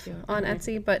stuff on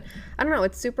Etsy. But I don't know,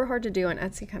 it's super hard to do, and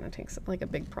Etsy kind of takes like a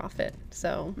big profit.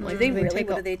 So like they really? take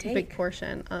What a do they big take?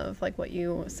 portion of like what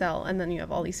you sell, and then you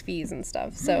have all these fees and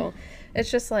stuff. So it's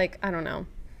just like, I don't know,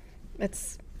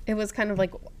 it was kind of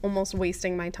like almost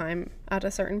wasting my time at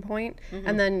a certain point.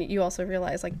 And then you also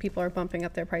realize like people are bumping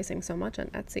up their pricing so much on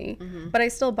Etsy. But I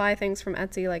still buy things from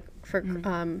Etsy. Like for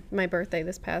my birthday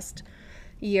this past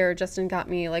year, Justin got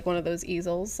me like one of those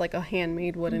easels, like a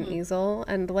handmade wooden easel,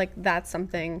 and like that's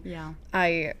something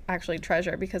I actually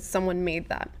treasure because someone made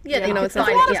that. Yeah, you know, it's not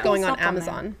find it, just yeah. going on Stuff on there.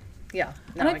 Amazon. Yeah.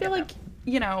 and I feel like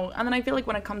and then I feel like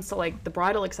when it comes to like the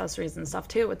bridal accessories and stuff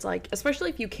too, it's like, especially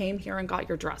if you came here and got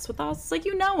your dress with us, it's like,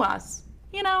 you know us,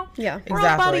 you know, Yeah. we're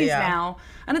Exactly, all buddies yeah. now,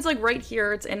 and it's like right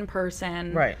here, it's in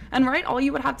person, Right. And all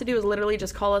you would have to do is literally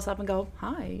just call us up and go,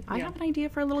 hi, I have an idea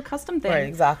for a little custom thing, Right,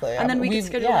 exactly. and then we We've- could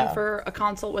schedule yeah. in for a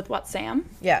consult with Sam.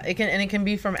 Yeah, it can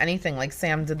be from anything. Like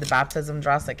Sam did the baptism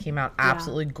dress that came out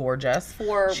absolutely gorgeous.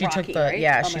 For she took Rocky, the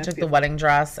right? Oh, she man, took the beautiful. wedding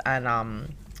dress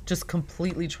and just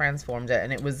completely transformed it.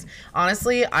 And it was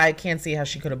honestly, I can't see how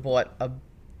she could have bought a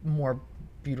more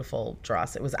beautiful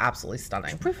dress. It was absolutely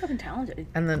stunning. Pretty fucking talented.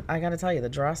 And then I gotta tell you, the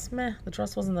dress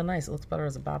wasn't that nice. It looks better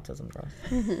as a baptism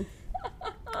dress.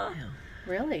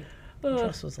 Really? The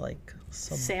dress was like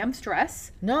so. Sam's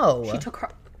dress? No, She took her.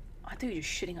 I thought you were just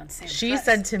shitting on Sam's she dress.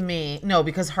 said to me, no,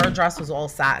 because her dress was all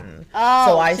satin. Oh,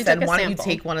 so I she said, took a why don't you sample.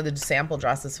 take one of the sample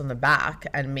dresses from the back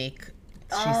and make.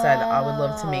 She said, I would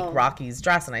love to make Rocky's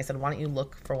dress. And I said, why don't you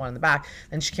look for one in the back?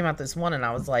 Then she came out this one and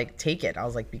I was like, take it. I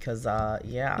was like, because,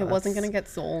 It wasn't going to get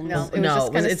sold. No, it was No,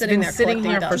 just kind of it's sitting been there sitting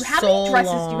collecting here for dust. How so many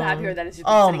dresses long. do you have here that is just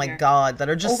been Oh sitting my here? God, that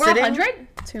are just Over sitting. 100?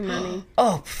 Too many.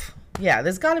 Oh, yeah,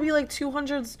 there's got to be like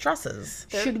 200 dresses.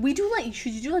 Should you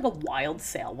do like a wild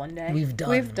sale one day? We've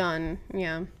done.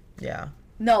 Yeah. Yeah.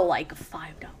 No, like $5.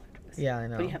 Yeah, I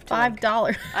know. But you have to like,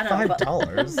 $5. I don't know, but-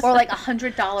 $5. or like $100.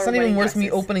 It's not even worth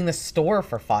me opening the store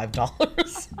for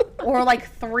 $5. Or like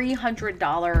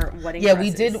 $300 wedding. Yeah,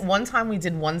 dresses. we did one time. We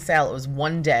did one sale. It was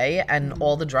one day, and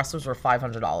all the dresses were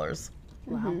 $500.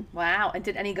 Wow. And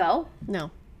did any go?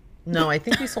 No. No, I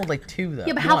think we sold like two though.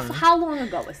 Yeah, but One. how long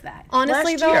ago was that?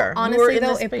 Honestly, Last year, we were in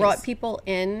though, this it brought space. people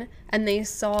in and they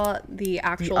saw the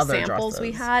actual other samples we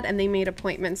dresses. had, and they made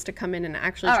appointments to come in and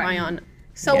actually All try right. on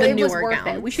So the it was newer worth it.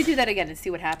 gowns. We should do that again and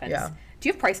see what happens. Yeah. Do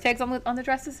you have price tags on the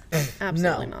dresses?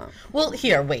 Absolutely No. not. Well,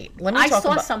 here, wait. Let me I talk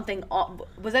saw about. something.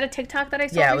 Was that a TikTok that I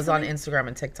saw? Yeah, it was on recently? Instagram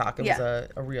and TikTok. It was Yeah.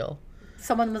 a reel.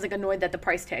 Someone was like annoyed that the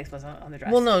price tags wasn't on the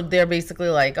dress. Well, no, they're basically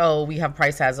like, oh, we have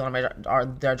price tags on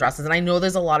their dresses, and I know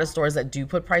there's a lot of stores that do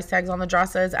put price tags on the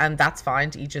dresses, and that's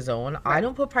fine to each his own. I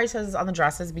don't put price tags on the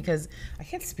dresses because I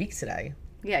can't speak today.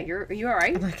 Yeah, are you all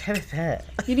right? I'm like, get it.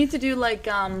 You need to do like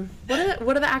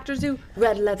what do the actors do?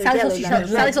 Red leather, Sally yellow sells leather,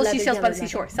 Sally red sells leather, seashells by yellow the leather.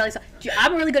 seashore. Sally sells.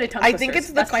 I'm really good at tongue I twisters. think it's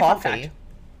the That's my fun coffee. fact.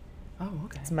 Oh,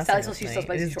 okay. It's messing Sally with sells me. seashells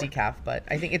by It the is seashore. decaf, but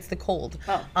I think it's the cold.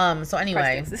 Oh. So Price anyway,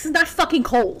 tags. This is not fucking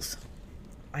Kohl's.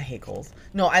 I hate Kohl's.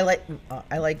 No, I like Kohl's. Oh,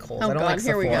 I don't God, like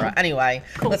here we go. Sephora. Anyway,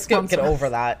 let's get sponsor over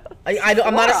that.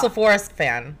 I'm not a Sephora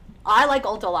fan. I like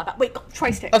Ulta a lot. Wait,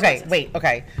 price tags. Okay, wait,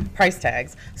 okay. Price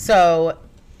tags. So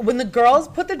when the girls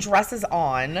put the dresses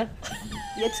on,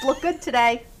 It's look good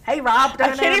today. Hey, Rob.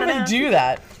 I can't even do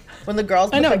that. When the girls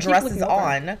put know, the I keep dresses looking over.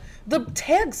 on, the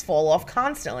tags fall off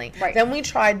constantly. Right. Then we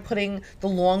tried putting the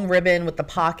long ribbon with the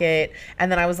pocket,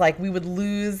 and then I was like, we would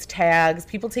lose tags.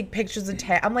 People take pictures of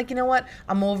tags. I'm like, you know what?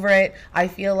 I'm over it. I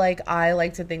feel like I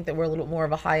like to think that we're a little bit more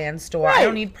of a high-end store. I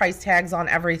don't need price tags on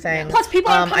everything. Plus,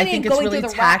 people are I coming think in it's going really through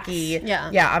the tacky.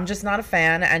 racks. Yeah. I'm just not a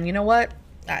fan. And you know what?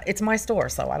 It's my store,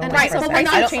 so I don't And like right, price but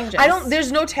tags. when that changes. I don't.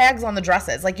 There's no tags on the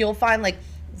dresses. Like you'll find like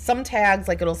some tags,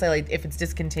 like it'll say like if it's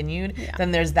discontinued,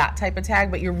 then there's that type of tag,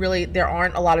 but there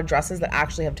aren't a lot of dresses that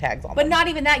actually have tags on But them. not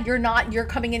even that. You're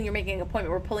coming in, you're making an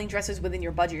appointment. We're pulling dresses within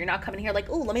your budget. You're not coming here like,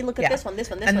 oh, let me look at this one, this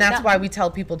one, this one. And that's why we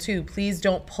tell people too, please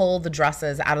don't pull the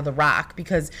dresses out of the rack,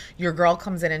 because your girl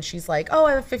comes in and she's like, oh,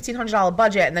 I have a $1,500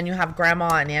 budget. And then you have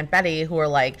grandma and Aunt Betty who are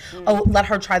like, oh, let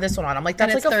her try this one on. I'm like,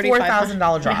 that's like a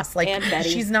 $4,000 dress. Like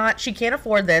she can't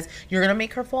afford this. You're going to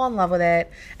make her fall in love with it.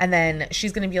 And then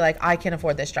she's going to be like, I can't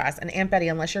afford this dress. And Aunt Betty,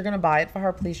 unless you're going to buy it for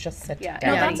her, please just sit down.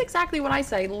 No, that's exactly what I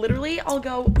say. Literally, I'll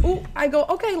go,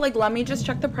 okay, like, let me just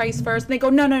check the price first. And they go,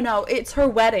 no, it's her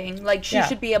wedding. Like, she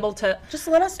should be able to. Just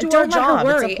let us do our don't let job. her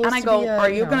worry. And I go, are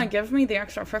you going to give me the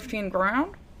extra 15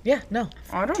 grand? Yeah, no.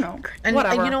 I don't know. And,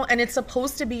 Whatever. and it's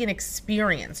supposed to be an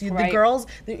experience. The girls,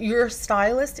 your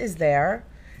stylist is there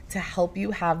to help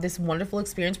you have this wonderful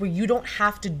experience where you don't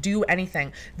have to do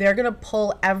anything. They're going to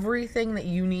pull everything that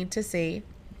you need to see,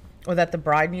 or that the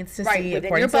bride needs to see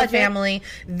according to the family.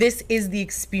 This is the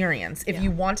experience. If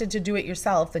you wanted to do it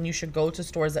yourself, then you should go to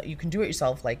stores that you can do it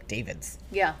yourself, like David's.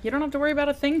 Yeah. You don't have to worry about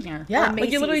a thing here. Yeah.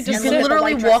 Like, you literally just You can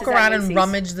literally walk around and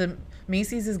rummage. The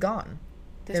Macy's is gone.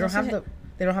 They don't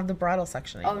have the bridal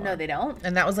section anymore. Oh, no, they don't?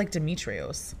 And that was like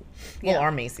Demetrios. Well,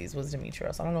 our Macy's was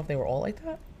Demetrios. I don't know if they were all like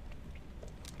that.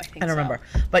 I don't remember.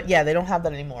 But yeah, they don't have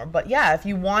that anymore. But yeah, if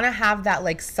you want to have that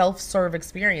like self-serve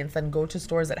experience, then go to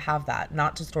stores that have that,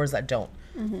 not to stores that don't.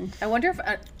 I wonder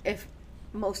if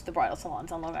most of the bridal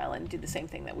salons on Long Island do the same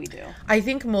thing that we do. I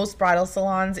think most bridal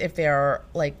salons, if they're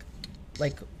like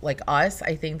us,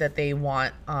 I think that they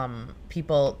want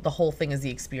people, the whole thing is the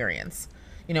experience.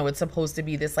 You know, it's supposed to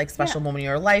be this like special moment in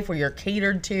your life where you're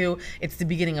catered to. It's the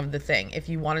beginning of the thing. If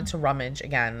you wanted to rummage,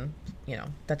 again, you know,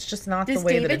 that's just not the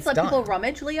way that it's done. Does David's let people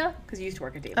rummage, Leah? Because you used to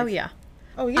work at David's. Oh, yeah.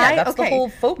 Oh, yeah, that's the whole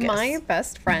focus. My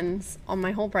best friends on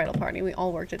my whole bridal party, we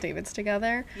all worked at David's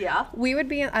together. Yeah. We would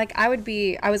be, like, I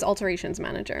was alterations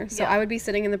manager. So I would be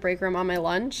sitting in the break room on my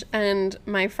lunch, and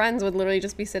my friends would literally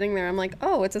just be sitting there. I'm like,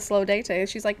 oh, it's a slow day today.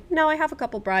 She's like, no, I have a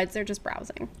couple brides. They're just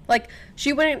browsing. Like,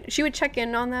 she would check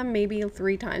in on them maybe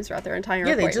 3 times throughout their entire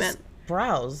appointment. They just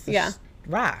browse.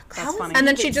 Racks. That's funny. And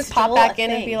then she'd just pop back in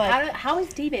and be like, how is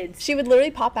David's? She would literally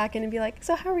pop back in and be like,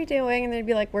 so how are we doing? And they'd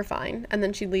be like, we're fine. And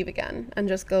then she'd leave again and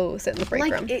just go sit in the break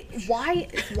room. Why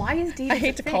is David's I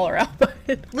hate to call her out, but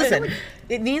listen,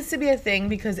 it needs to be a thing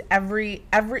because every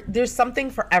there's something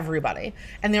for everybody,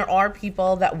 and there are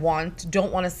people that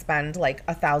don't want to spend like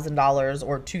 $1,000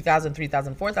 or $2,000,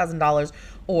 $3,000, $4,000,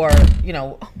 or you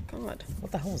know, oh God,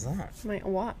 what the hell was that? my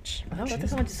watch. I thought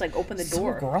someone just like opened the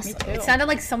door. Aggressive. It sounded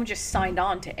like someone just signed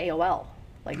on to AOL.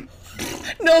 Like,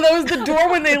 no, that was the door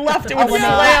when they left. It was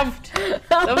slammed.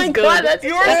 That was good. God, that's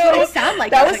what they sound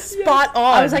like. That was spot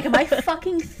on. I was like, am I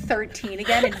fucking 13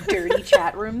 again in dirty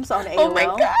chat rooms on AOL? Oh my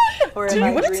God. Or Did am you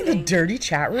I went into the dreaming? dirty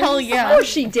chat room? Hell yeah. Of course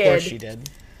she Of did. course she did.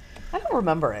 I don't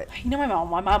remember it. You know my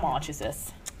mom watches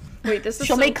this. Wait, this is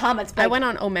She'll make comments. I went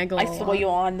on Omegle. I saw you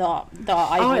on the Ivory.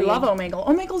 Oh, I love Omegle.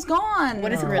 Omegle's gone.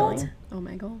 What is it Really? called?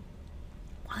 Omegle.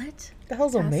 What? The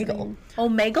hell's Omegle?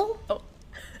 Omegle? Oh.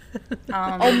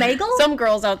 Omegle? Some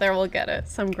girls out there will get it.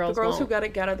 Some girls The girls won't. who get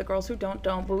it. The girls who don't.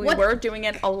 But we What? were doing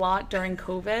it a lot during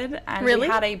COVID, and Really? we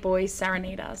had a boy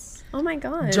serenade us. Oh my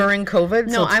God. During COVID?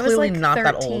 No, So it's I was clearly like not 13.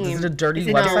 that old. Is it a dirty Is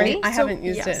it website? dirty? I haven't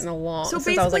used yes. it in a long So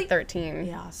since I was like basically- 13.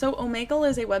 Yeah. So Omegle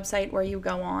is a website where you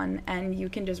go on and you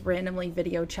can just randomly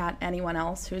video chat anyone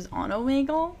else who's on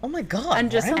Omegle. Oh my God. And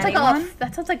just Brian. Sounds like Anyone?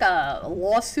 that sounds like a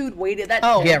lawsuit waited. That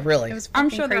Oh Yeah, really. It was I'm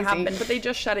fucking sure there have crazy. been, but they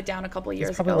just shut it down a couple of years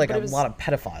There's probably ago. like but a it was lot of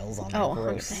pedophiles on there. Oh,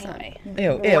 Gross. 100%.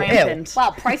 anyway. Ew. rampant.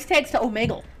 Wow, price tags to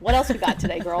Omegle. What else we got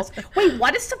today, girls? Wait,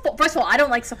 why does Sephora? First of all, I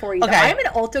don't like Sephora either. Okay. I'm an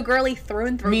Ulta girly through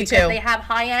and through Me because too. they have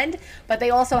high end, but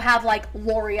they also have like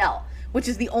L'Oreal, which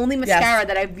is the only mascara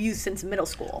that I've used since middle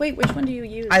school. Wait, which one do you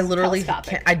use? I literally Telescopic.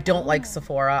 can't. I don't like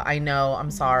Sephora. I know.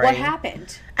 I'm sorry. What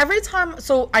happened? Every time.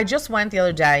 So I just went the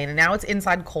other day, and now it's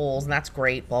inside Kohl's, and that's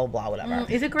great. Blah blah blah. Whatever.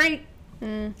 Is it great?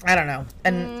 I don't know.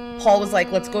 And Paul was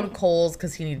like, let's go to Kohl's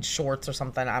because he needed shorts or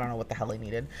something. I don't know what the hell he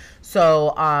needed.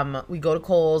 So we go to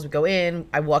Kohl's, we go in,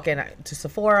 I walk in to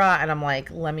Sephora, and I'm like,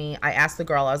 I asked the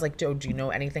girl, I was like, do you know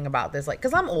anything about this? Like,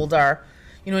 because I'm older.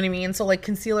 You know what I mean? So like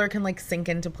concealer can like sink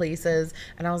into places.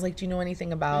 And I was like, do you know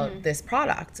anything about this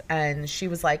product? And she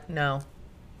was like, no.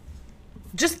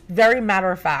 Just very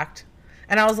matter of fact.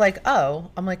 And I was like,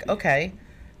 oh. I'm like, okay.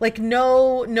 Like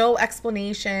no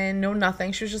explanation, no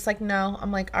nothing. She was just like, no.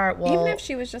 I'm like, all right, well. Even if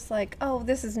she was just like, oh,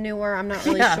 this is newer, I'm not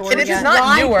really Yeah, sure and it's yet. not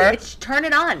Live, newer. bitch. Turn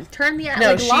it on. Turn the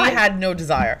No, like, she live. had no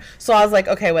desire. So I was like,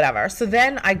 okay, whatever. So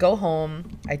then I go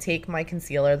home, I take my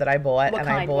concealer that I bought, What and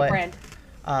kind? I bought What brand?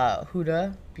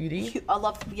 Huda Beauty. I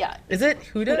love. Yeah. Is it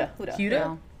Huda? Huda.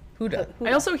 Huda? Huda.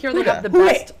 I also hear they have the Huda.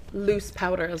 best loose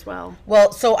powder as well.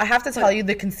 Well, so I have to tell you,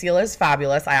 the concealer is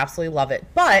fabulous. I absolutely love it.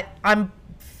 But I'm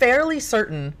fairly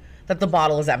certain that the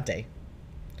bottle is empty.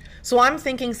 So I'm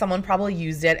thinking someone probably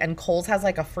used it, and Kohl's has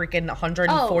like a freaking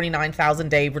 149,000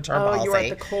 day return policy. Oh, you were at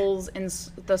the Kohl's in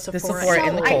the Sephora. Sephora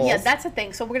in the Kohl's. Yeah, that's the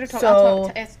thing. So we're gonna talk.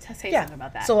 So- I'll say something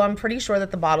about that. So I'm pretty sure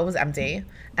that the bottle was empty,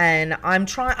 and I'm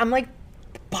like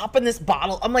popping this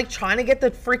bottle. I'm like trying to get the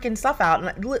freaking stuff out,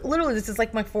 and literally this is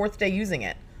like my 4th day using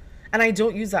it, and I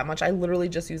don't use that much. I literally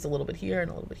just use a little bit here and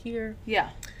a little bit here. yeah.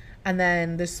 And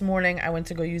then this morning I went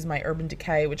to go use my Urban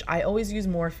Decay, which I always use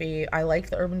Morphe. I like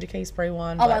the Urban Decay spray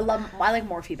one. Oh, but I like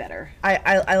Morphe better.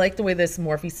 I like the way this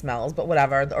Morphe smells, but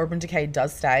whatever. The Urban Decay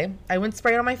does stay. I went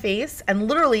spray it on my face, and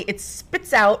literally it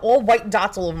spits out all white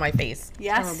dots all over my face.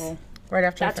 Yes. Terrible. Right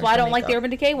after. That's why I don't like the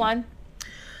Urban Decay one.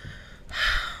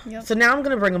 So now I'm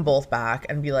gonna bring them both back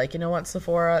and be like, you know what,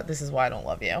 Sephora, this is why I don't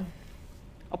love you.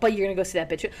 Oh, but you're gonna go see that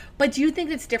bitch. But do you think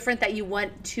it's different that you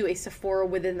went to a Sephora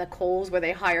within the Kohl's where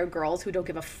they hire girls who don't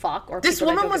give a fuck, or This people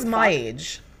that woman don't was give a my fuck?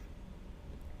 age.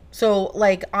 So,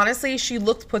 like, honestly, she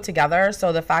looked put together.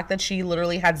 So the fact that she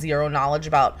literally had zero knowledge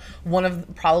about one of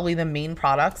probably the main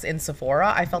products in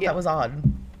Sephora, I felt that was odd.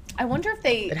 I wonder if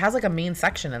they. It has like a main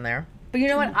section in there. But you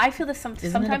know what? I feel this Isn't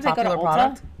sometimes it a I go to popular Ulta.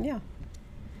 product? Yeah.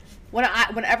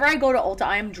 Whenever I go to Ulta,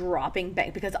 I am dropping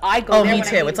bank because I go Oh, there. me when I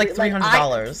too. need It's like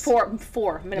 $300.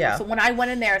 Four minimum. Yeah. So when I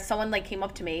went in there, someone like came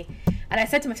up to me, and I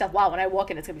said to myself, "Wow, when I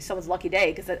walk in, it's gonna be someone's lucky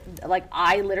day." Because like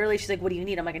I literally, she's like, "What do you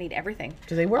need?" I'm like, "I need everything."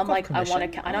 Do they work I'm off like, commission? I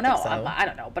want to. I don't I know. don't think so. I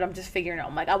don't know, but I'm just figuring out.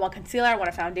 I'm like, I want concealer. I want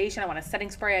a foundation. I want a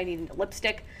setting spray. I need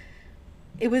lipstick.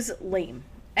 It was lame.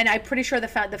 And I'm pretty sure the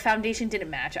foundation didn't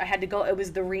match. I had to go. It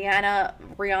was the Rihanna,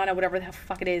 whatever the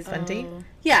fuck it is. Fenty?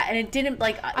 Yeah, and it didn't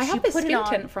like. I she have this put it skin on.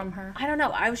 tint from her. I don't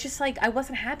know. I was just like, I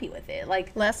wasn't happy with it.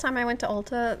 Like, Last time I went to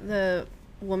Ulta, the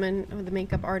woman, the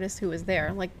makeup artist who was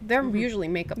there, like they're usually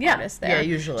makeup Yeah. artists there. Yeah,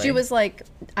 usually. She was like,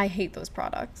 I hate those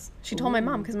products. She told my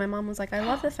mom, because my mom was like, I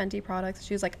love the Fenty products.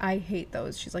 She was like, I hate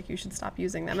those. She's like, you should stop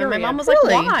using them. And my mom was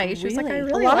Really? like, why? She was like, I Really?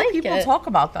 really A lot like of people it. talk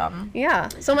about them. Yeah.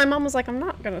 So my mom was like, I'm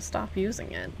not gonna stop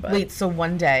using it. But Wait, so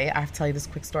one day, I have to tell you this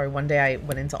quick story. One day I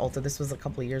went into Ulta, this was a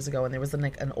couple of years ago, and there was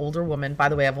like an older woman. By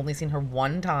the way, I've only seen her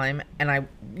one time, and I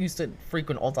used to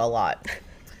frequent Ulta a lot.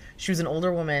 She was an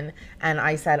older woman, and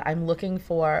I said, I'm looking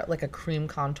for like a cream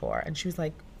contour. And she was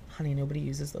like, honey, nobody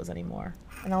uses those anymore.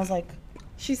 And I was like,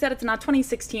 She said it's not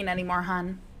 2016 anymore,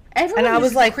 hun. everyone and I was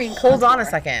uses like, cream hold on a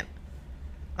contour. second.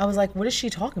 I was like, what is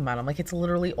she talking about? I'm like, it's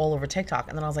literally all over TikTok.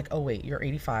 And then I was like, oh wait, you're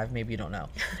 85, maybe you don't know.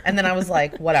 And then I was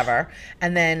like, whatever.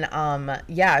 And then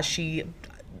yeah, she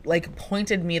like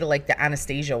pointed me to like the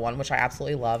Anastasia one, which I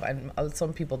absolutely love. And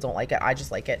some people don't like it. I just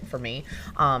like it for me.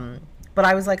 But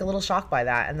I was like a little shocked by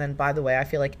that. And then, by the way, I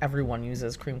feel like everyone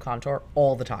uses cream contour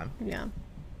all the time. yeah. And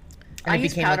I it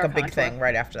use became like a powder big contour. thing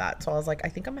right after that. So I was like, I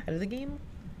think I'm ahead of the game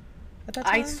at that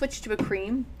time. I switched to a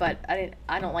cream, but I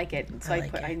don't like it. So I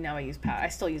like it. I now I use powder. I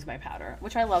still use my powder,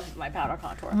 which I love my powder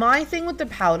contour. My thing with the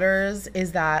powders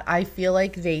is that I feel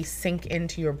like they sink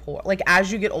into your pore. Like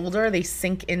as you get older, they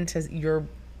sink into your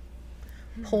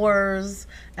pores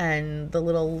and the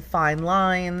little fine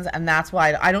lines, and that's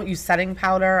why I don't use setting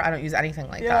powder. I don't use anything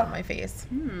like that on my face.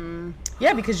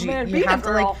 Yeah, because you Man, being a have to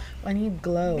like. girl- I need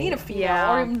glow. Being a female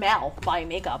Yeah. or even male buying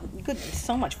makeup, you could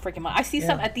so much freaking money. I see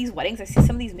some at these weddings. I see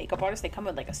some of these makeup artists. They come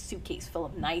with like a suitcase full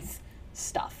of nice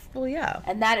stuff, Well, yeah.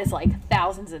 and that is like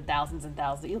thousands and thousands and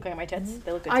thousands. You look at my tits;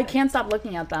 they look good. I too. can't stop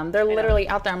looking at them. They're literally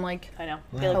out there. I'm like, I know.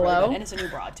 They look really Hello? good. And it's a new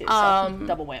bra too. So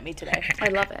double whammy today. I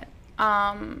love it.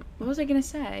 What was I gonna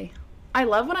say? I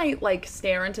love when I like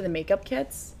stare into the makeup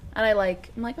kits and I'm like,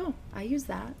 oh, I use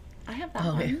that. I have that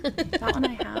one. That one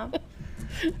I have.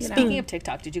 You know? Speaking of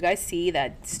TikTok, did you guys see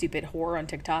that stupid whore on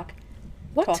TikTok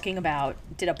talking about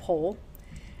did a poll?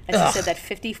 And she said that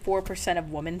 54%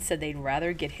 of women said they'd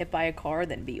rather get hit by a car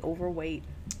than be overweight.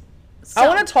 I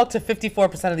want to talk to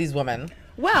 54% of these women.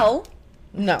 Well,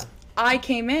 No. I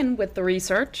came in with the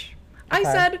research. I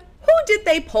Okay. said, who did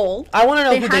they poll? I want to know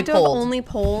They who had they to have pulled. only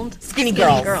polled Skinny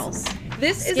girls. girls.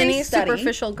 This is Skinny, a study.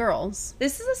 superficial girls.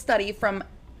 This is a study from,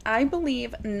 I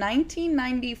believe,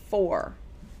 1994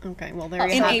 Okay, well there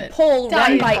you in have a it. poll run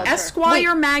Diet by culture.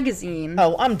 Esquire magazine.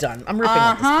 Oh, I'm done. I'm ripping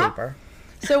up this paper.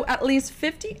 So at least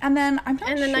 50, and then I'm not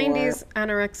In the sure. 90s,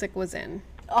 anorexic was in.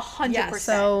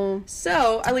 100%.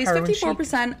 So at least Heroin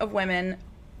 54% of women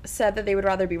said that they would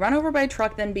rather be run over by a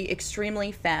truck than be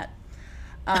extremely fat.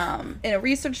 In a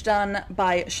research done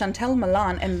by Chantel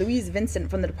Milan and Louise Vincent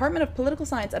from the Department of Political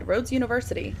Science at Rhodes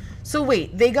University. So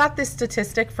wait, they got this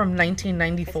statistic from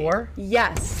 1994?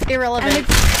 Yes. Irrelevant.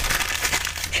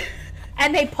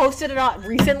 And they posted it on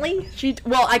recently.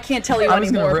 Well, I can't tell you I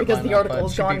was gonna anymore rip because mine the up, article but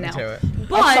is she gone beat me now. to it.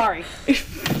 But Oh, sorry.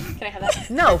 Can I have that?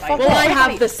 No, fuck well, I off.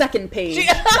 have the second page.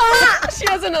 She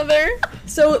has another.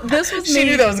 So this was She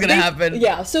knew that was gonna happen.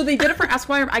 Yeah, so they did it for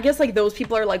Esquire. I guess like those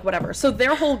people are like whatever. So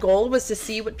their whole goal was to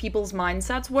see what people's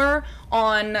mindsets were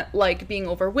on like being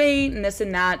overweight and this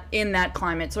and that in that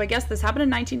climate. So I guess this happened in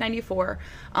 1994.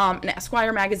 In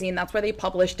Esquire magazine, that's where they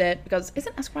published it because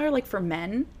isn't Esquire like for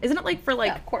men? Isn't it like for like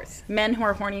Yeah, of course. men who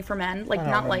are horny for men? Like I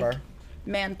don't not like remember.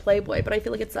 man Playboy, but I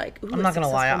feel like it's like ooh, I'm a not gonna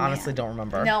lie, I successful honestly man. don't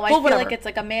remember. No, I Well, feel whatever. like it's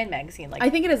like a man magazine. Like I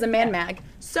think it is a man mag.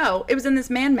 So it was in this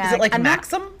man mag. Is it like and that-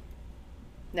 Maxim?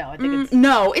 no, I think it's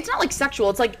No, it's not like sexual.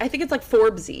 It's like I think it's like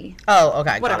Forbesy. Oh,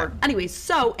 okay. got Whatever. it. Anyways,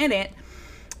 so in it,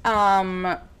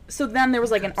 so then there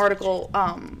was like an article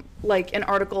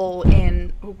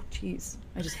in oh jeez,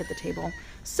 I just hit the table.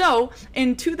 So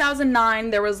in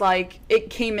 2009, there was like it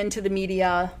came into the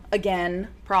media again,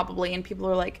 probably, and people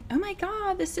were like, "Oh my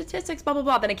God, the statistics, blah blah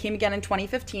blah." Then it came again in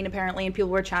 2015, apparently, and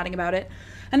people were chatting about it,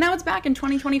 and now it's back in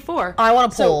 2024. I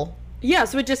want to poll. Yeah,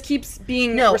 so it just keeps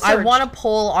being No, I researched. want to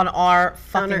poll on our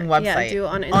fucking our- website. yeah, do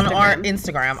on our Instagram.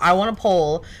 Instagram. I want to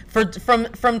poll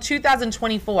from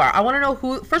 2024. I want to know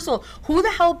who. First of all, who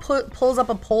the hell pulls up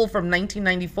a poll from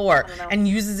 1994 and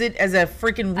uses it as a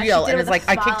freaking I reel should and do is it like, with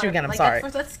I a kicked you smile. again. I'm Like, sorry.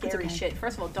 That's scary shit.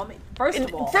 First of all, don't make.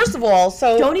 First of all,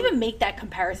 So don't even make that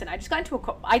comparison. I just got into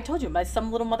I told you,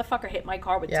 some little motherfucker hit my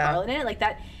car with Yeah. Scarlet in it, like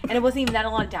that, and it wasn't even that a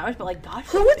lot of damage. But like, God,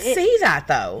 who would forbid. say that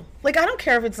though? Like, I don't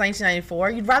care if it's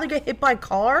 1994. You'd rather get hit by a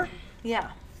car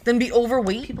Yeah, than be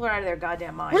overweight. people are out of their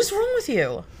goddamn minds. What is wrong with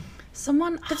you?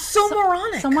 Someone That's so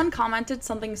moronic. Someone commented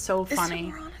something so It's so funny.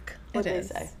 moronic. What It did they is.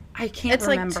 say? I can't It's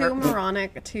remember. like too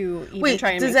moronic to even Wait,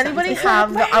 try and does make anybody sense of.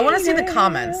 have the, I want to see the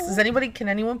comments. Can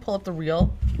anyone pull up the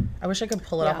reel? I wish I could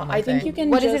pull it up Yeah, on my I think thing. you can.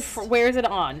 What is just, it? For, where is it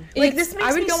on? Like, it's- this makes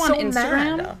I would me go so on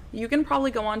Instagram. mad. You can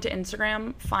probably go on to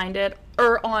Instagram, find it,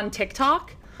 or on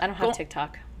TikTok. I don't have Go-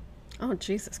 TikTok. Oh,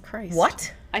 Jesus Christ.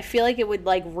 What? I feel like it would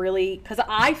like really, because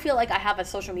I feel like I have a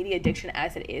social media addiction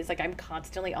as it is. Like I'm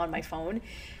constantly on my phone,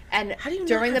 and do you not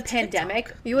during the have TikTok?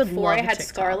 pandemic, You would before I love had TikTok.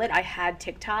 Scarlet, I had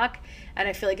TikTok, and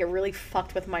I feel like it really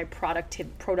fucked with my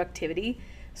productivity.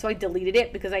 So I deleted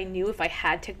it because I knew if I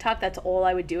had TikTok, that's all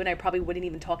I would do, and I probably wouldn't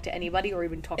even talk to anybody or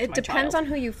even talk to It my depends child. on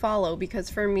who you follow, because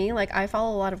for me, like, I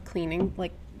follow a lot of cleaning,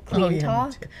 like Oh, clean yeah, me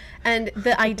talk, too. and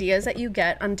the ideas that you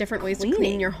get on different ways to Cleaning.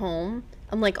 clean your home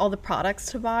and like all the products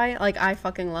to buy, like I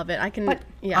fucking love it. I can,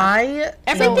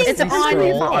 Everything's it's a on,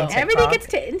 scroll on everything TikTok, gets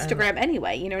to Instagram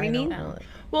anyway. You know what I mean?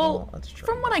 Well, that's true.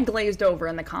 from what I glazed over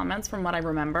in the comments, from what I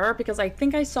remember, because I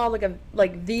think I saw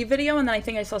like the video, and then I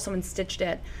think I saw someone stitched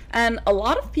it, and a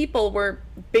lot of people were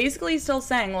basically still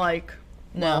saying like,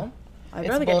 No. I'd It's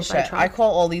rather get hit by a bullshit. truck. I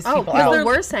call all these Oh, people people out.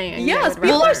 were saying. they Yes, would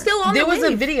people are rather. still on There the was a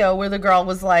wave. video where the girl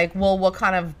was like, well, what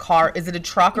kind of car? Is it a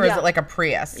truck or is Yeah. it like a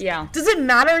Prius? Yeah. Does it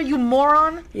matter, you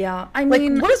moron? Yeah, I Like,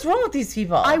 mean, what is wrong with these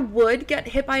people? I would get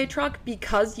hit by a truck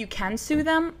because you can sue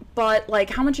them, but like,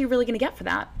 how much are you really gonna get for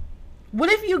that? What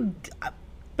if you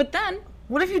But then,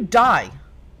 die?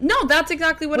 no, that's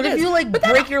exactly what What it if is. you like But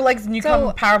then break your legs and you So, come I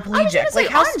was gonna paraplegic? say, Like,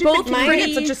 how aren't stupid both can you get?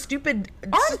 pretty- Such a stupid.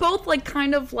 aren't both like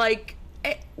kind of like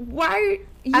why?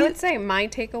 You, I would say my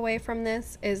takeaway from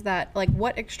this is that, like,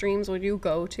 what extremes would you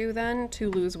go to then to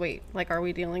lose weight? Like, are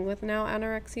we dealing with now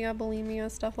anorexia,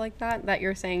 bulimia, stuff like that? That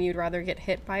you're saying you'd rather get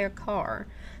hit by a car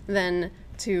than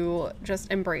to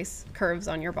just embrace curves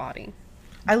on your body?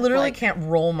 I literally like- can't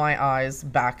roll my eyes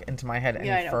back into my head any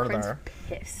Yeah, I know. further.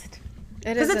 Prince pissed.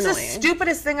 It is Because it's the annoying.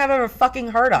 stupidest thing I've ever fucking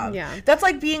heard of. Yeah. That's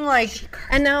like being like,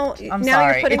 And now, I'm now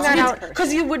sorry. you're putting that out.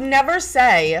 Because you would never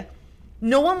say,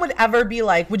 no one would ever be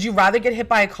like, would you rather get hit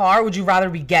by a car or would you rather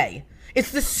be gay? It's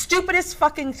the stupidest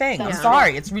fucking thing. I'm Yeah.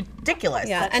 sorry. It's ridiculous.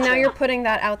 Yeah, That's and now true. you're putting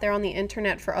that out there on the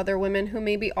internet for other women who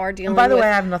maybe are dealing And by the with. way,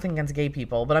 I have nothing against gay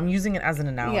people, but I'm using it as an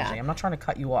analogy. Yeah. I'm not trying to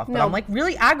cut you off, but No. I'm like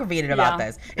really aggravated about Yeah.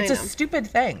 this. It's a know. stupid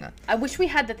thing. I wish we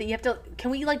had that. You have to.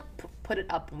 Can we like put it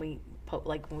up when we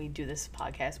when we do this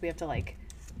podcast? We have to like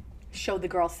show the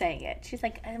girl saying it. She's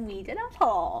like, and we did a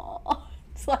poll.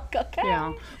 It's like, okay.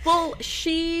 Yeah. Well,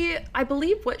 I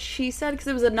believe what she said, because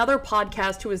it was another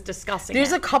podcast who was discussing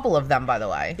There's it. a couple of them, by the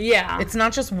way. Yeah. It's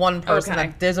not just one person.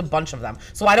 Okay. There's a bunch of them.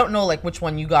 So I don't know like which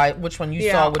one you saw, which I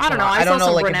one. don't know. I I don't saw know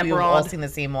some like if brunette you've all broad. seen the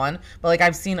same one, but like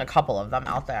I've seen a couple of them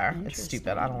out there. It's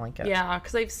stupid. I don't like it. Yeah,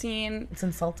 because I've seen. It's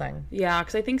insulting. Yeah,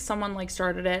 because I think someone like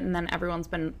started it, and then everyone's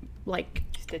been like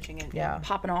Stitching it. Yeah.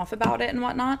 popping off about it and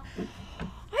whatnot.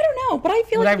 I don't know, but I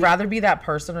feel Would like I rather be that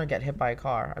person or get hit by a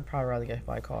car? I'd probably rather get hit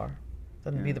by a car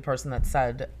than be the person that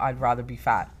said I'd rather be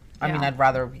fat. I mean, Yeah. I'd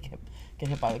rather get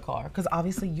hit by a car because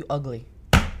obviously you ugly.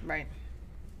 Right.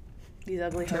 These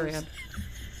ugly hoes. Period.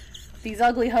 These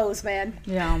ugly hoes, man.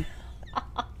 Yeah.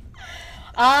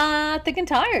 Thick and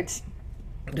tired.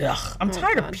 Ugh, I'm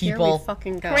tired of Here we people.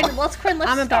 fucking go. Corinne, let's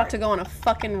I'm about to go on a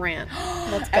fucking rant.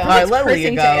 Let's go. All right, let Leigha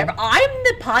Cursing go. today. I'm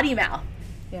the potty mouth.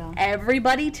 Yeah.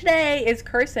 Everybody today is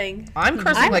cursing. I'm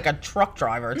cursing like a truck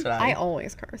driver today. I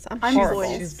always curse. I'm I'm horrible.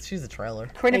 voiced. She's a trailer.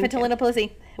 Corinne Fantilina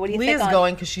Pussy. What do you Leah's think on?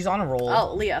 going because she's on a roll.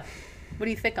 Oh, Leah. What do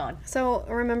you think on? So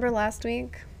remember last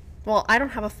week? Well, I don't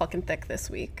have a fucking thick this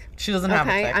week. She doesn't have a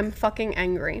Okay, thick. I'm fucking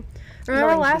angry. Remember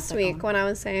Learning last something week on. when I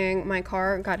was saying my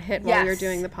car got hit while you were Yes.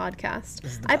 doing the podcast?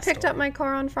 is the I best picked up story. my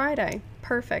car on Friday.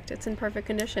 Perfect. It's in perfect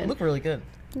condition. It looked really good.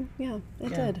 Yeah, it Yeah,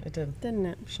 did. it did. Didn't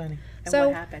it? Shiny. And So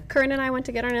what happened? Curinne and I went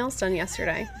to get our nails done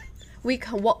yesterday.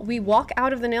 We walk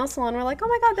out of the nail salon. We're like, oh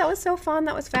my god, that was so fun.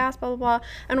 That was fast. Blah blah blah.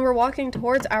 And we're walking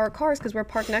towards our cars because we're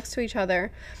parked next to each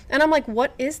other. And I'm like,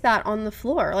 what is that on the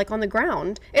floor, like on the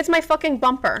ground? It's my fucking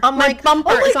bumper. I'm my like,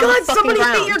 bumper oh my is on the god, fucking somebody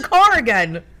ground. hit your car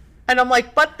again. And I'm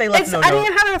like, but they left It's, no I didn't note.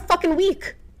 even have it a fucking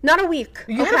week. Not a week.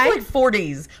 You okay. had it for like 4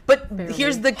 days. But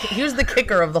here's the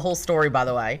kicker of the whole story, by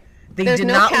the way. They There's did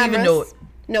no not cameras. leave a note.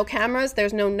 No cameras.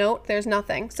 There's no note. There's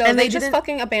nothing. So And they they just didn't-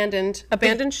 fucking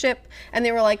abandoned ship, and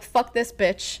they were like, "Fuck this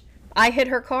bitch. I hit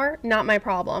her car. Not my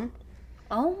problem."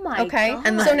 Oh my Okay. god.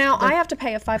 And So now I have to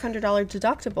pay a $500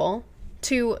 deductible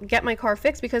to get my car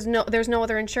fixed because there's no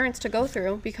other insurance to go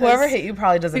through because Whoever hit you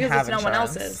probably doesn't Because have it's no insurance.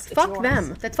 one else's. It's fuck yours.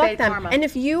 them. That's fuck bad them. karma. And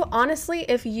if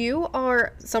you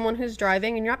are someone who's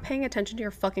driving and you're not paying attention to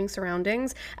your fucking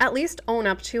surroundings, at least own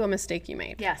up to a mistake you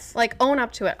made. Yes. Like own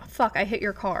up to it. Fuck, I hit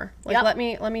your car. Like Yep. let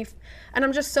me and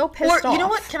I'm just so pissed Or off. you know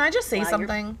what? Can I just say you're-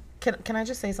 something? Can I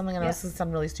just say something? I know this is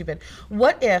sound really stupid.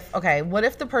 What if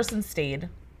the person stayed?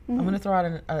 I'm going to throw out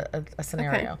a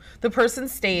scenario. Okay. The person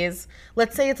stays,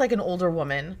 let's say it's like an older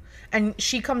woman, and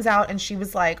she comes out and she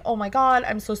was like, oh my God,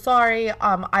 I'm so sorry.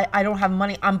 I don't have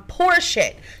money. I'm poor as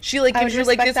shit. She like I gives would you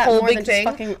like respect this that whole more big than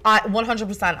just thing. fucking-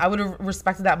 100%. I would have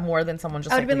respected that more than someone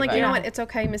just I would have been like, you leaving. know what, it's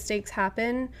okay, mistakes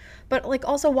happen. But like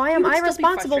also why am would I still be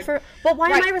responsible for frustrated.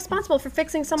 am Right. I responsible for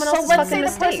fixing someone So else's let's fucking say the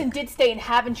mistake? person did stay and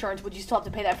have insurance. Would you still have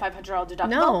to pay that $500 deductible?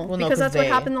 No, Well, no, because 'cause that's what they-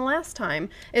 happened the last time.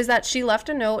 Is that she left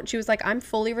a note. She was like, "I'm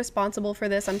fully responsible for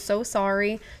this. I'm so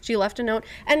sorry." She left a note.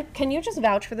 And can you just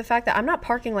vouch for the fact that I'm not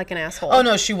parking like an asshole? Oh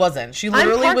no, she wasn't. She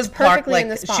literally parked was parked perfectly like in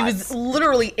the she was spots.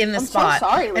 literally in the so spot.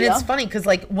 sorry, and Leah. it's funny because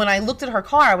like when I looked at her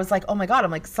car, I was like, oh my God,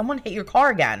 I'm like, someone hit your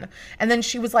car again. And then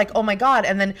she was like, oh my God.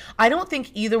 And then I don't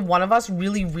think either one of us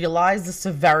really realized the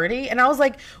severity. And I was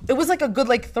like, it was like a good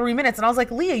like 3 minutes. And I was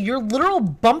like, Leah, your literal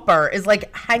bumper is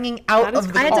like hanging out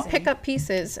of the I had car. to pick up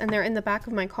pieces, and they're in the back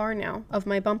of my car now of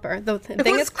my bumper. The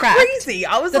thing was is cracked. crazy.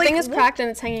 I was the like, thing is what? cracked and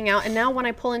it's hanging out. And now when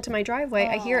I pull into my driveway,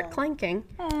 I hear it clanking.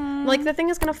 Like the thing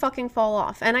is gonna fucking fall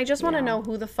off. And I just want to know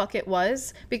who the fuck it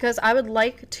was because I would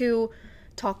like to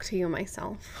talk to you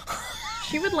myself.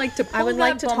 She would like to pull would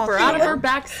like to talk bumper to out of you. her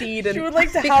back seat and She would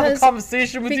like to have a Because-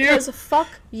 conversation with Because you. fuck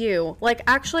you. Like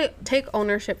actually take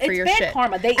ownership for It's your bad shit.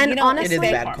 karma. They- and you know, honestly, It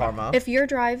is bad karma. if you're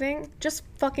driving, just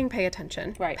fucking pay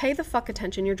attention. Right. Pay the fuck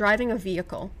attention. You're driving a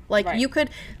vehicle. Like Right. you could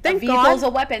A thank vehicle's God. a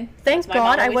weapon. Thank That's what my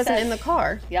God mom I always wasn't says. in the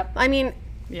car. Yep. I mean,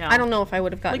 Yeah. I don't know if I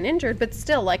would have gotten injured, but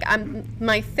still, like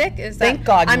my thick is that Thank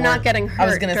God you I'm not weren't- getting hurt. I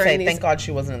was gonna during say, these. thank God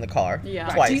she wasn't in the car. Yeah.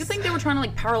 Twice. Do you think they were trying to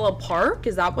like parallel park?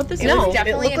 Is that what this No. is? It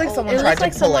Definitely looked like an someone It tried looked to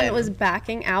like pull someone in. was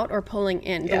backing out or pulling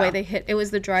in the Yeah. way they hit. It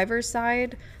was the driver's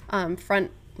side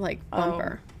front like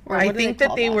bumper. Or I what do think they that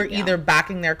call they were Yeah. either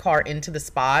backing their car into the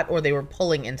spot or they were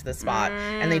pulling into the spot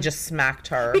and they just smacked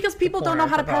her. Because people the don't know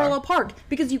corner how to of her car. parallel park.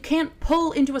 Because you can't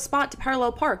pull into a spot to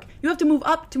parallel park. You have to move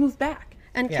up to move back.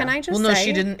 And Yeah. can I just well, no, say,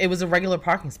 she didn't. It was a regular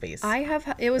parking space. it was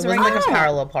It a wasn't like a regular-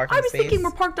 parallel parking I was space. thinking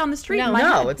we're parked on the street. No. in my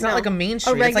No, head. it's not No. like a main A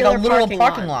street. It's like a regular literal parking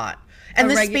parking lot. lot. And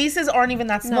the regu- spaces aren't even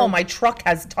that small. No. My truck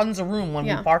has tons of room when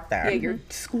Yeah. we park there. Yeah, your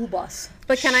school bus.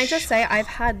 But can I just say, I've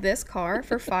had this car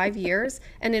for 5 years,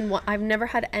 and I've never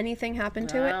had anything happen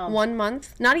to Wow. it. 1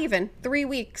 month, not even 3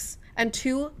 weeks, and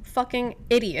 2 fucking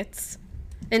idiots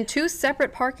in 2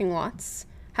 separate parking lots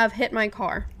have hit my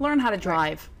car. Learn how to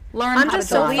drive. Learn I'm how just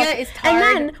to so drive. Leah fucking- is And tired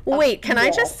then of wait, can I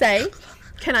you just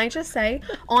say,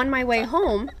 on my way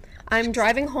home, I'm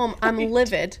driving home. I'm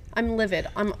livid.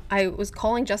 I was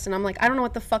calling Justin. I'm like, I don't know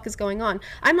what the fuck is going on.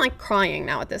 I'm like crying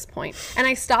now at this point. And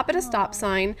I stop at a stop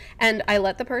sign and I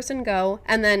let the person go.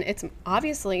 And then it's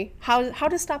obviously how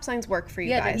do stop signs work for you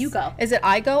Yeah, guys? then you go. Is it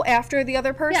I go after the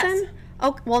other person? Yes.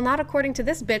 Oh, well, not according to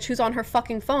this bitch who's on her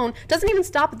fucking phone. Doesn't even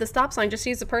stop at the stop sign. Just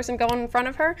sees the person going in front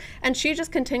of her, and she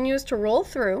just continues to roll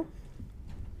through.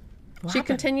 She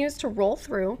continues to roll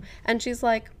through, and she's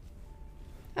like,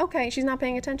 okay, she's not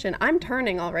paying attention. I'm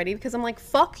turning already because I'm like,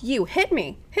 fuck you. Hit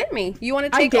me. You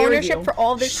want to I take dare ownership you. for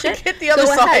all this shit? Hit the other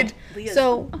Go side. ahead.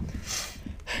 So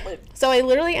So I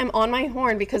literally am on my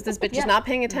horn because this bitch is not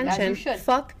paying attention. you should.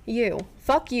 Fuck you.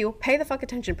 Fuck you. Pay the fuck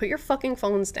attention. Put your fucking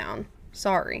phones down.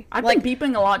 Sorry. I've been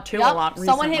beeping a lot too. Yep. A lot recently.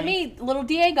 Someone hit me, little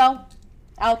Diego,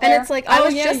 out there. And it's like, I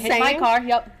was just hit my saying- car.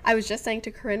 Yep. I was just saying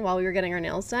to Curinne while we were getting our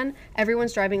nails done,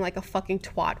 everyone's driving like a fucking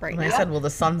twat right And I now. said, well, the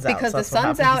sun's out. Because so the that's what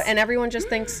sun's happens. out and everyone just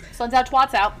thinks, Sun's out,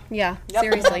 twats out. yeah, Yep.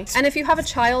 seriously. And if you have a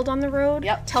child on the road,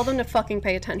 Yep. tell them to fucking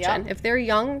pay attention. Yep. If they're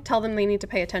young, tell them they need to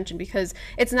pay attention because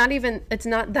it's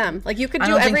not them. Like you could I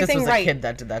do don't think everything this was right. a kid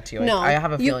that did that to you. No, I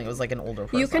have a you- feeling it was like an older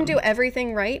person. You can do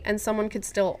everything right, and someone could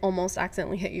still almost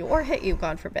accidentally hit you, or hit you,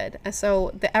 God forbid. And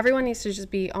so everyone needs to just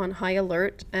be on high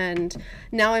alert. And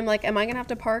now I'm like, am I gonna have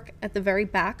to park at the very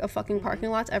back of fucking parking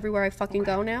lots everywhere I fucking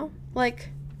go now? Like,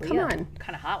 come on.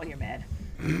 Kind of hot when you're mad.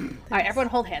 All right, everyone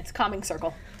hold hands. Calming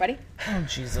circle. Ready? Oh,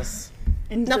 Jesus.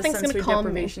 Into the Nothing's gonna sensory calm me.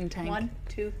 deprivation tank. 1,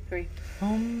 2, 3.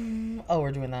 Oh,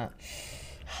 we're doing that.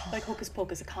 Like hocus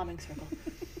pocus, a calming circle.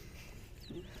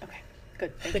 Okay,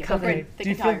 good. Thank The you. cover. Great. Do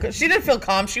you feel good? She didn't feel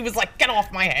calm. She was like, get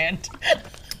off my hand.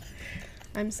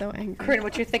 I'm so angry. Corinne,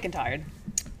 what's your thick and tired?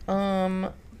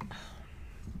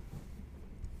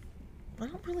 I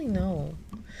don't really know.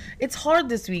 It's hard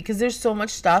this week because there's so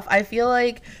much stuff. I feel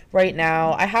like right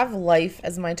now I have life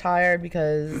as my tired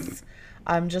because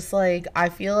I'm just like, I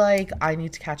feel like I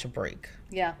need to catch a break.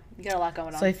 Yeah, you got a lot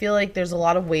going on. So I feel like there's a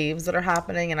lot of waves that are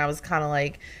happening and I was kind of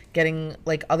like getting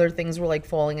like other things were like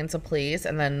falling into place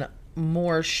and then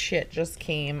more shit just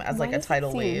came as like Why a does it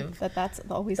tidal seem wave. That's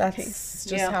always the case. That's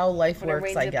just Yeah. how life When it works,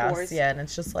 rains, I it guess. pours. Yeah, and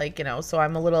it's just like, you know, so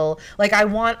I'm a little like I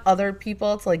want other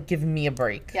people to like give me a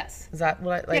break. Yes. Is that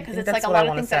what I like? yeah, because I think it's that's like a what I lot of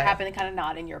wanna things that say. are happening kind of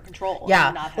not in your control. Yeah,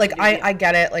 and not like having to do I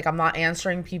get it. Like I'm not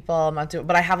answering people. I'm not doing,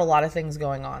 but I have a lot of things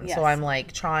going on. Yes. So I'm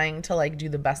like trying to like do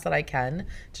the best that I can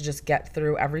to just get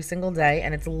through every single day,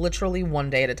 and it's literally one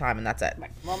day at a time, and that's it.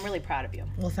 Right. Well, I'm really proud of you.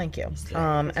 Well, thank you.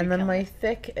 And then my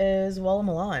thick is well, I'm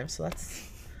alive, so that's.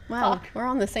 Wow, we're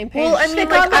on the same page. Well, I mean,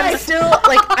 like I'm still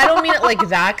like I don't mean it like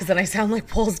that because then I sound like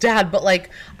Paul's dad, but like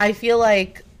I feel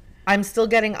like I'm still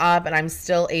getting up and I'm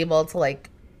still able to like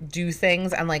do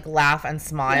things and like laugh and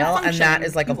smile, and that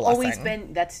is like a You've blessing. always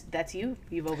been. That's you.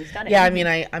 You've always done it. Yeah, I mean,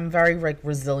 I'm very like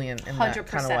resilient in that 100%.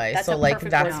 kind of way. That's So a like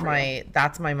perfect that's word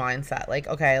for my mindset. Like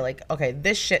okay,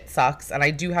 this shit sucks, and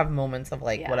I do have moments of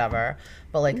like Yeah. whatever,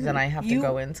 but like then I have to You-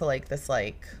 go into like this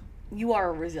like You are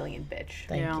a resilient bitch.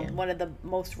 thank Yeah. you, One of the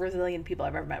most resilient people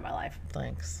I've ever met in my life.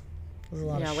 thanks. There's a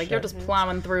lot Yeah, of like shit. you're just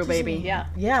plowing through, baby. Yeah.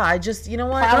 Yeah, I just you know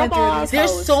what? Plowing through these There's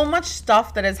hoes. so much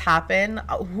stuff that has happened.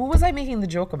 Who was I making the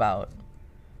joke about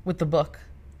with the book?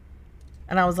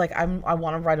 And I was like, I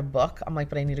want to write a book. I'm like,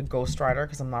 but I need a ghostwriter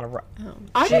because I'm not a.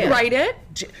 I can write it.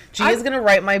 Gia's gonna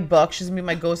write my book. She's gonna be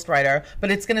my ghostwriter, but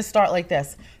it's gonna start like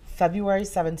this: February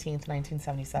 17th,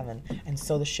 1977, and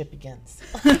so the shit begins.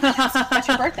 That's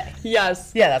your birthday.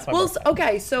 Yes. Yeah, that's my Well, birthday.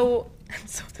 okay, so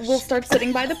we'll start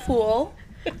sitting by the pool,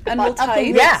 and we'll Up the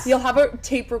type. Yeah. You'll have a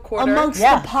tape recorder.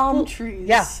 Yeah. the palm trees.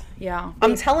 Yeah, Yeah.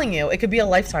 I'm telling you, it could be a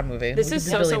Lifetime movie. This We is could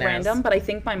be so billionaires. random, but I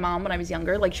think my mom, when I was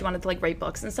younger, like she wanted to like write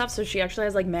books and stuff, so she actually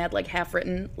has like mad like half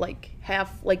written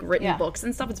written Yeah. books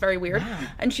and stuff. It's very weird.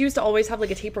 And she used to always have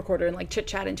like a tape recorder and like chit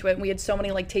chat into it. And we had so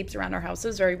many like tapes around our house. It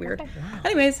was very weird.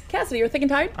 Anyways, Cassidy, you're thick and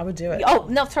tired. I would do it. Oh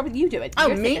no, start with you. Do it. Oh,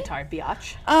 You're me? thick and tired,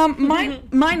 biatch.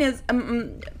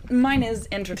 Mine is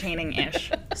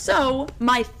entertaining-ish. So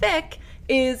my thick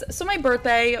is, so my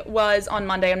birthday was on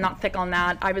Monday. I'm not thick on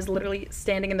that. I was literally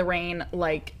standing in the rain,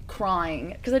 like crying,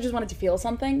 because I just wanted to feel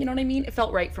something. You know what I mean? It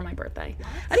felt right for my birthday.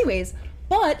 Anyways,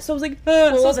 but so I was like,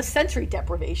 So the sensory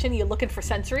deprivation. You looking for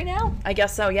sensory now? I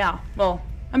guess so, yeah. Well,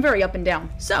 I'm very up and down.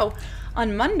 So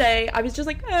on Monday, I was just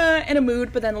like in a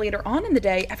mood, but then later on in the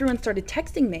day, everyone started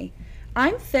texting me.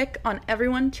 I'm thick on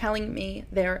everyone telling me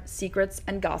their secrets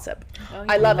and gossip.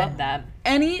 I love it. that.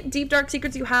 Any deep, dark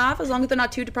secrets you have, as long as they're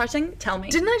not too depressing, tell me.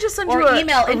 Didn't I just send Or you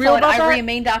email a reel info at about that?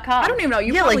 ivorymain.com. I don't even know.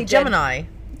 You Yeah, probably like Gemini. did.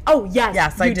 Oh, yes.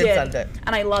 Yes, I you did send it.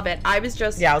 And I love it. I was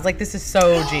just... Yeah, I was like, this is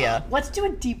so Gia. Let's do a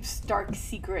deep, dark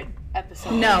secret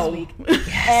episode No. this week.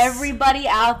 Everybody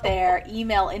out there,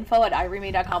 email info at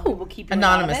ivorymain.com. We will keep you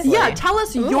Anonymously. Yeah, tell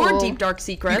us your Ooh. deep, dark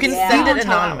secrets. You can Yeah. send We it won't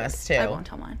tell anonymous ours. too. I won't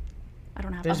tell mine. I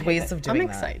don't have There's okay, ways good. of doing I'm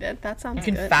that. excited. That sounds You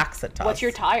can good. fax it to us. What's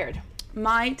your tired?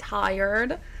 My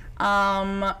tired,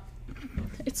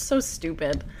 it's so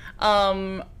stupid.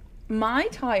 My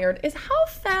tired is how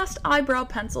fast eyebrow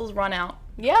pencils run out.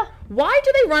 Yeah. Why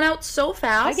do they run out so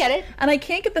fast? I get it. And I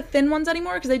can't get the thin ones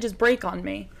anymore because they just break on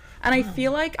me. And I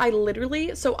feel like I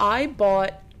literally, so I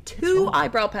bought 2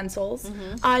 eyebrow pencils.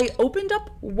 I opened up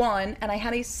one and I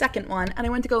had a second one and I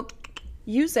went to go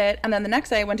use it. And then the next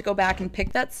day I went to go back and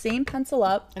pick that same pencil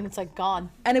up And it's like gone.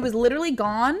 and it was literally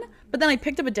gone. But then I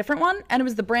picked up a different one and it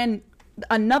was the brand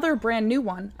another brand new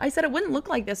one. I said it wouldn't look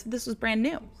like this if this was brand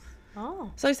new.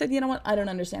 Oh. So I said, you know what? I don't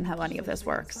understand how any of this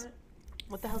works.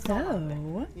 What the hell's going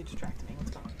on? You distracted me.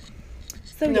 What's going on?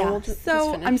 So No, yeah, we'll just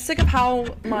so finish. I'm sick of how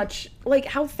much, like,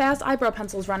 how fast eyebrow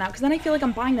pencils run out, because then I feel like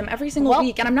I'm buying them every single Well,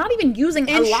 week, and I'm not even using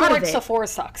a In lot short, of it. Sephora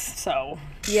sucks, so.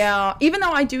 Yeah, even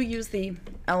though I do use the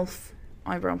e.l.f.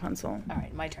 eyebrow pencil. All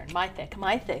right, my turn. My thick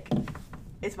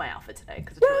is my outfit today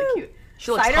because it's really cute. She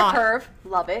looks Cider hot. curve,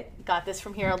 love it. Got this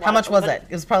from here. How much was it?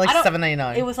 It was probably I like don't-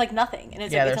 $7.99. It was like nothing, and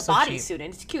it's Yeah, like it's a they're so cheap. bodysuit,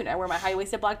 and it's cute. I wear my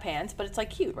high-waisted black pants, but it's like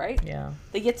cute, right? Yeah.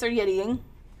 The yits are yittying.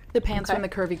 The pants Okay. from the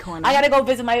Curvy Corner. I gotta go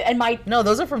visit my. No,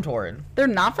 those are from Torrid. They're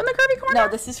not from the Curvy Corner? No,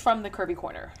 this is from the Curvy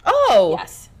Corner. Oh.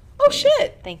 Yes. Oh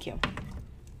shit. Thank you.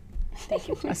 Thank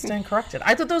you. I stand corrected.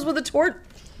 I thought those were the Torrid.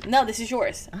 No, this is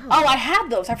yours. Oh, I had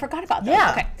those. I forgot about those.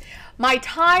 Yeah. Okay. My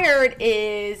tired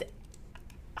is.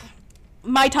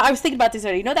 I was thinking about this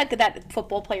earlier. You know that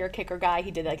football player kicker guy?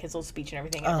 He did like his little speech and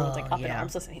everything. Everyone's like up in yeah.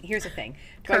 arms. Listen, here's the thing.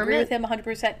 Do I agree with him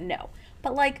 100%? No.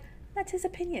 But like, that's his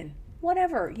opinion.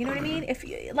 Whatever. You know what I mean? If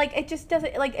you, like, it just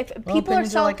doesn't like if Well, people are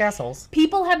opinions so like assholes.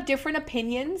 people have different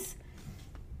opinions.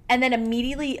 And then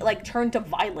immediately like turn to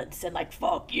violence and like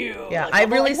fuck you. Yeah, like, I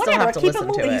I'm really like, still whatever, have to keep listen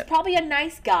it to moving. He's it. probably a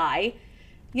nice guy.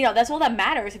 You know, that's all that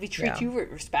matters. If he treats Yeah. you with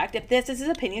respect, if this is his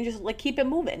opinion, just like keep it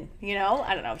moving. You know,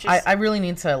 I don't know. Just I really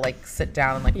need to like sit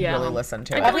down and like Yeah. really listen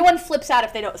to it. everyone flips out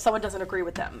if someone doesn't agree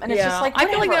with them, and it's Yeah. just like I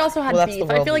feel like they whatever. also had Well, that's the beef.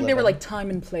 I world feel we like they live were in. like time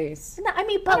and place. No, I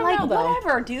mean, but don't like know, though.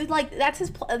 whatever, dude. Like that's his.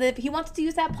 If he wants to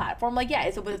use that platform, like yeah,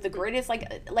 it was the greatest.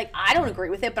 Like I don't agree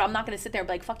with it, but I'm not gonna sit there and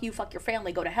be like, fuck you, fuck your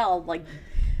family, go to hell. Like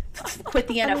quit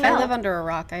the NFL. I live under a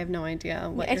rock. I have no idea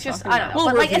what It's you're just talking I don't know,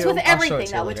 about. but like it's review. with I'll show it everything to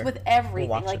you though. It's later. with everything,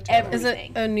 We'll watch like it together. Is it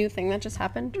everything. a new thing that just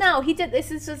happened? No, he did.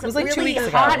 This is just a was like 2 really weeks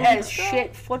ago. hot as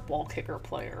shit football kicker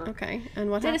player. Okay, and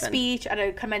what Did a happened? speech at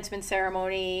a commencement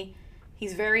ceremony.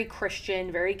 He's very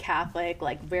Christian, very Catholic,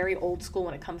 like very old school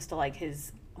when it comes to like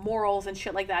his morals and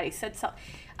shit like that. He said something.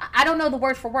 I don't know the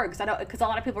word for word because a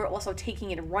lot of people are also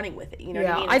taking it and running with it. You know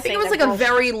what I mean? I And think it saying was that like a girls-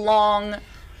 very long...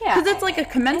 Yeah, Because it's like a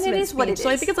commencement is what speech, it so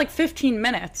I is. think it's like 15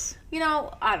 minutes. You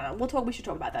know, I don't know. We should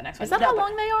talk about that next week. Is that how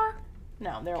long they are?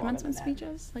 No, they're longer than Commencement that.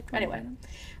 speeches? Like Anyway,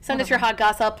 send us your hot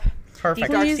gossip. Perfect.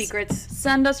 Deep dark Please. secrets.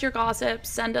 Send us your gossip.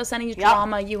 Send us any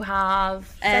drama you have.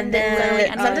 And Send it then literally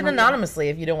Send it anything. anonymously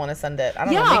if you don't want to send it. I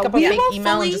don't Yeah, know. Make up a we fake will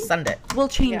email fully- and just send it. We'll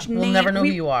change names. We'll never know who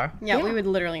you are. Yeah, we would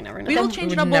literally never know. We will change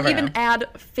would it up. We'll never even know. add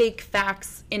fake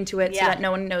facts into it so Yeah. that no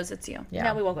one knows it's you. Yeah.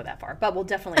 No, we won't go that far, but we'll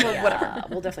definitely whatever.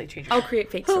 We'll definitely change it. I'll create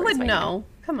fake Who stories. would by know?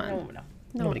 Come on. No, no. No one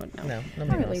Nobody, would know. no, nobody All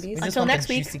right, knows. ladies. We just Until want the next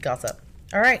week. juicy gossip.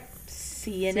 All right.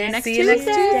 See you See you next next Tuesday.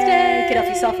 Tuesday. Get off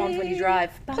your cell phones when you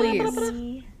drive. Please.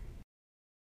 Bye.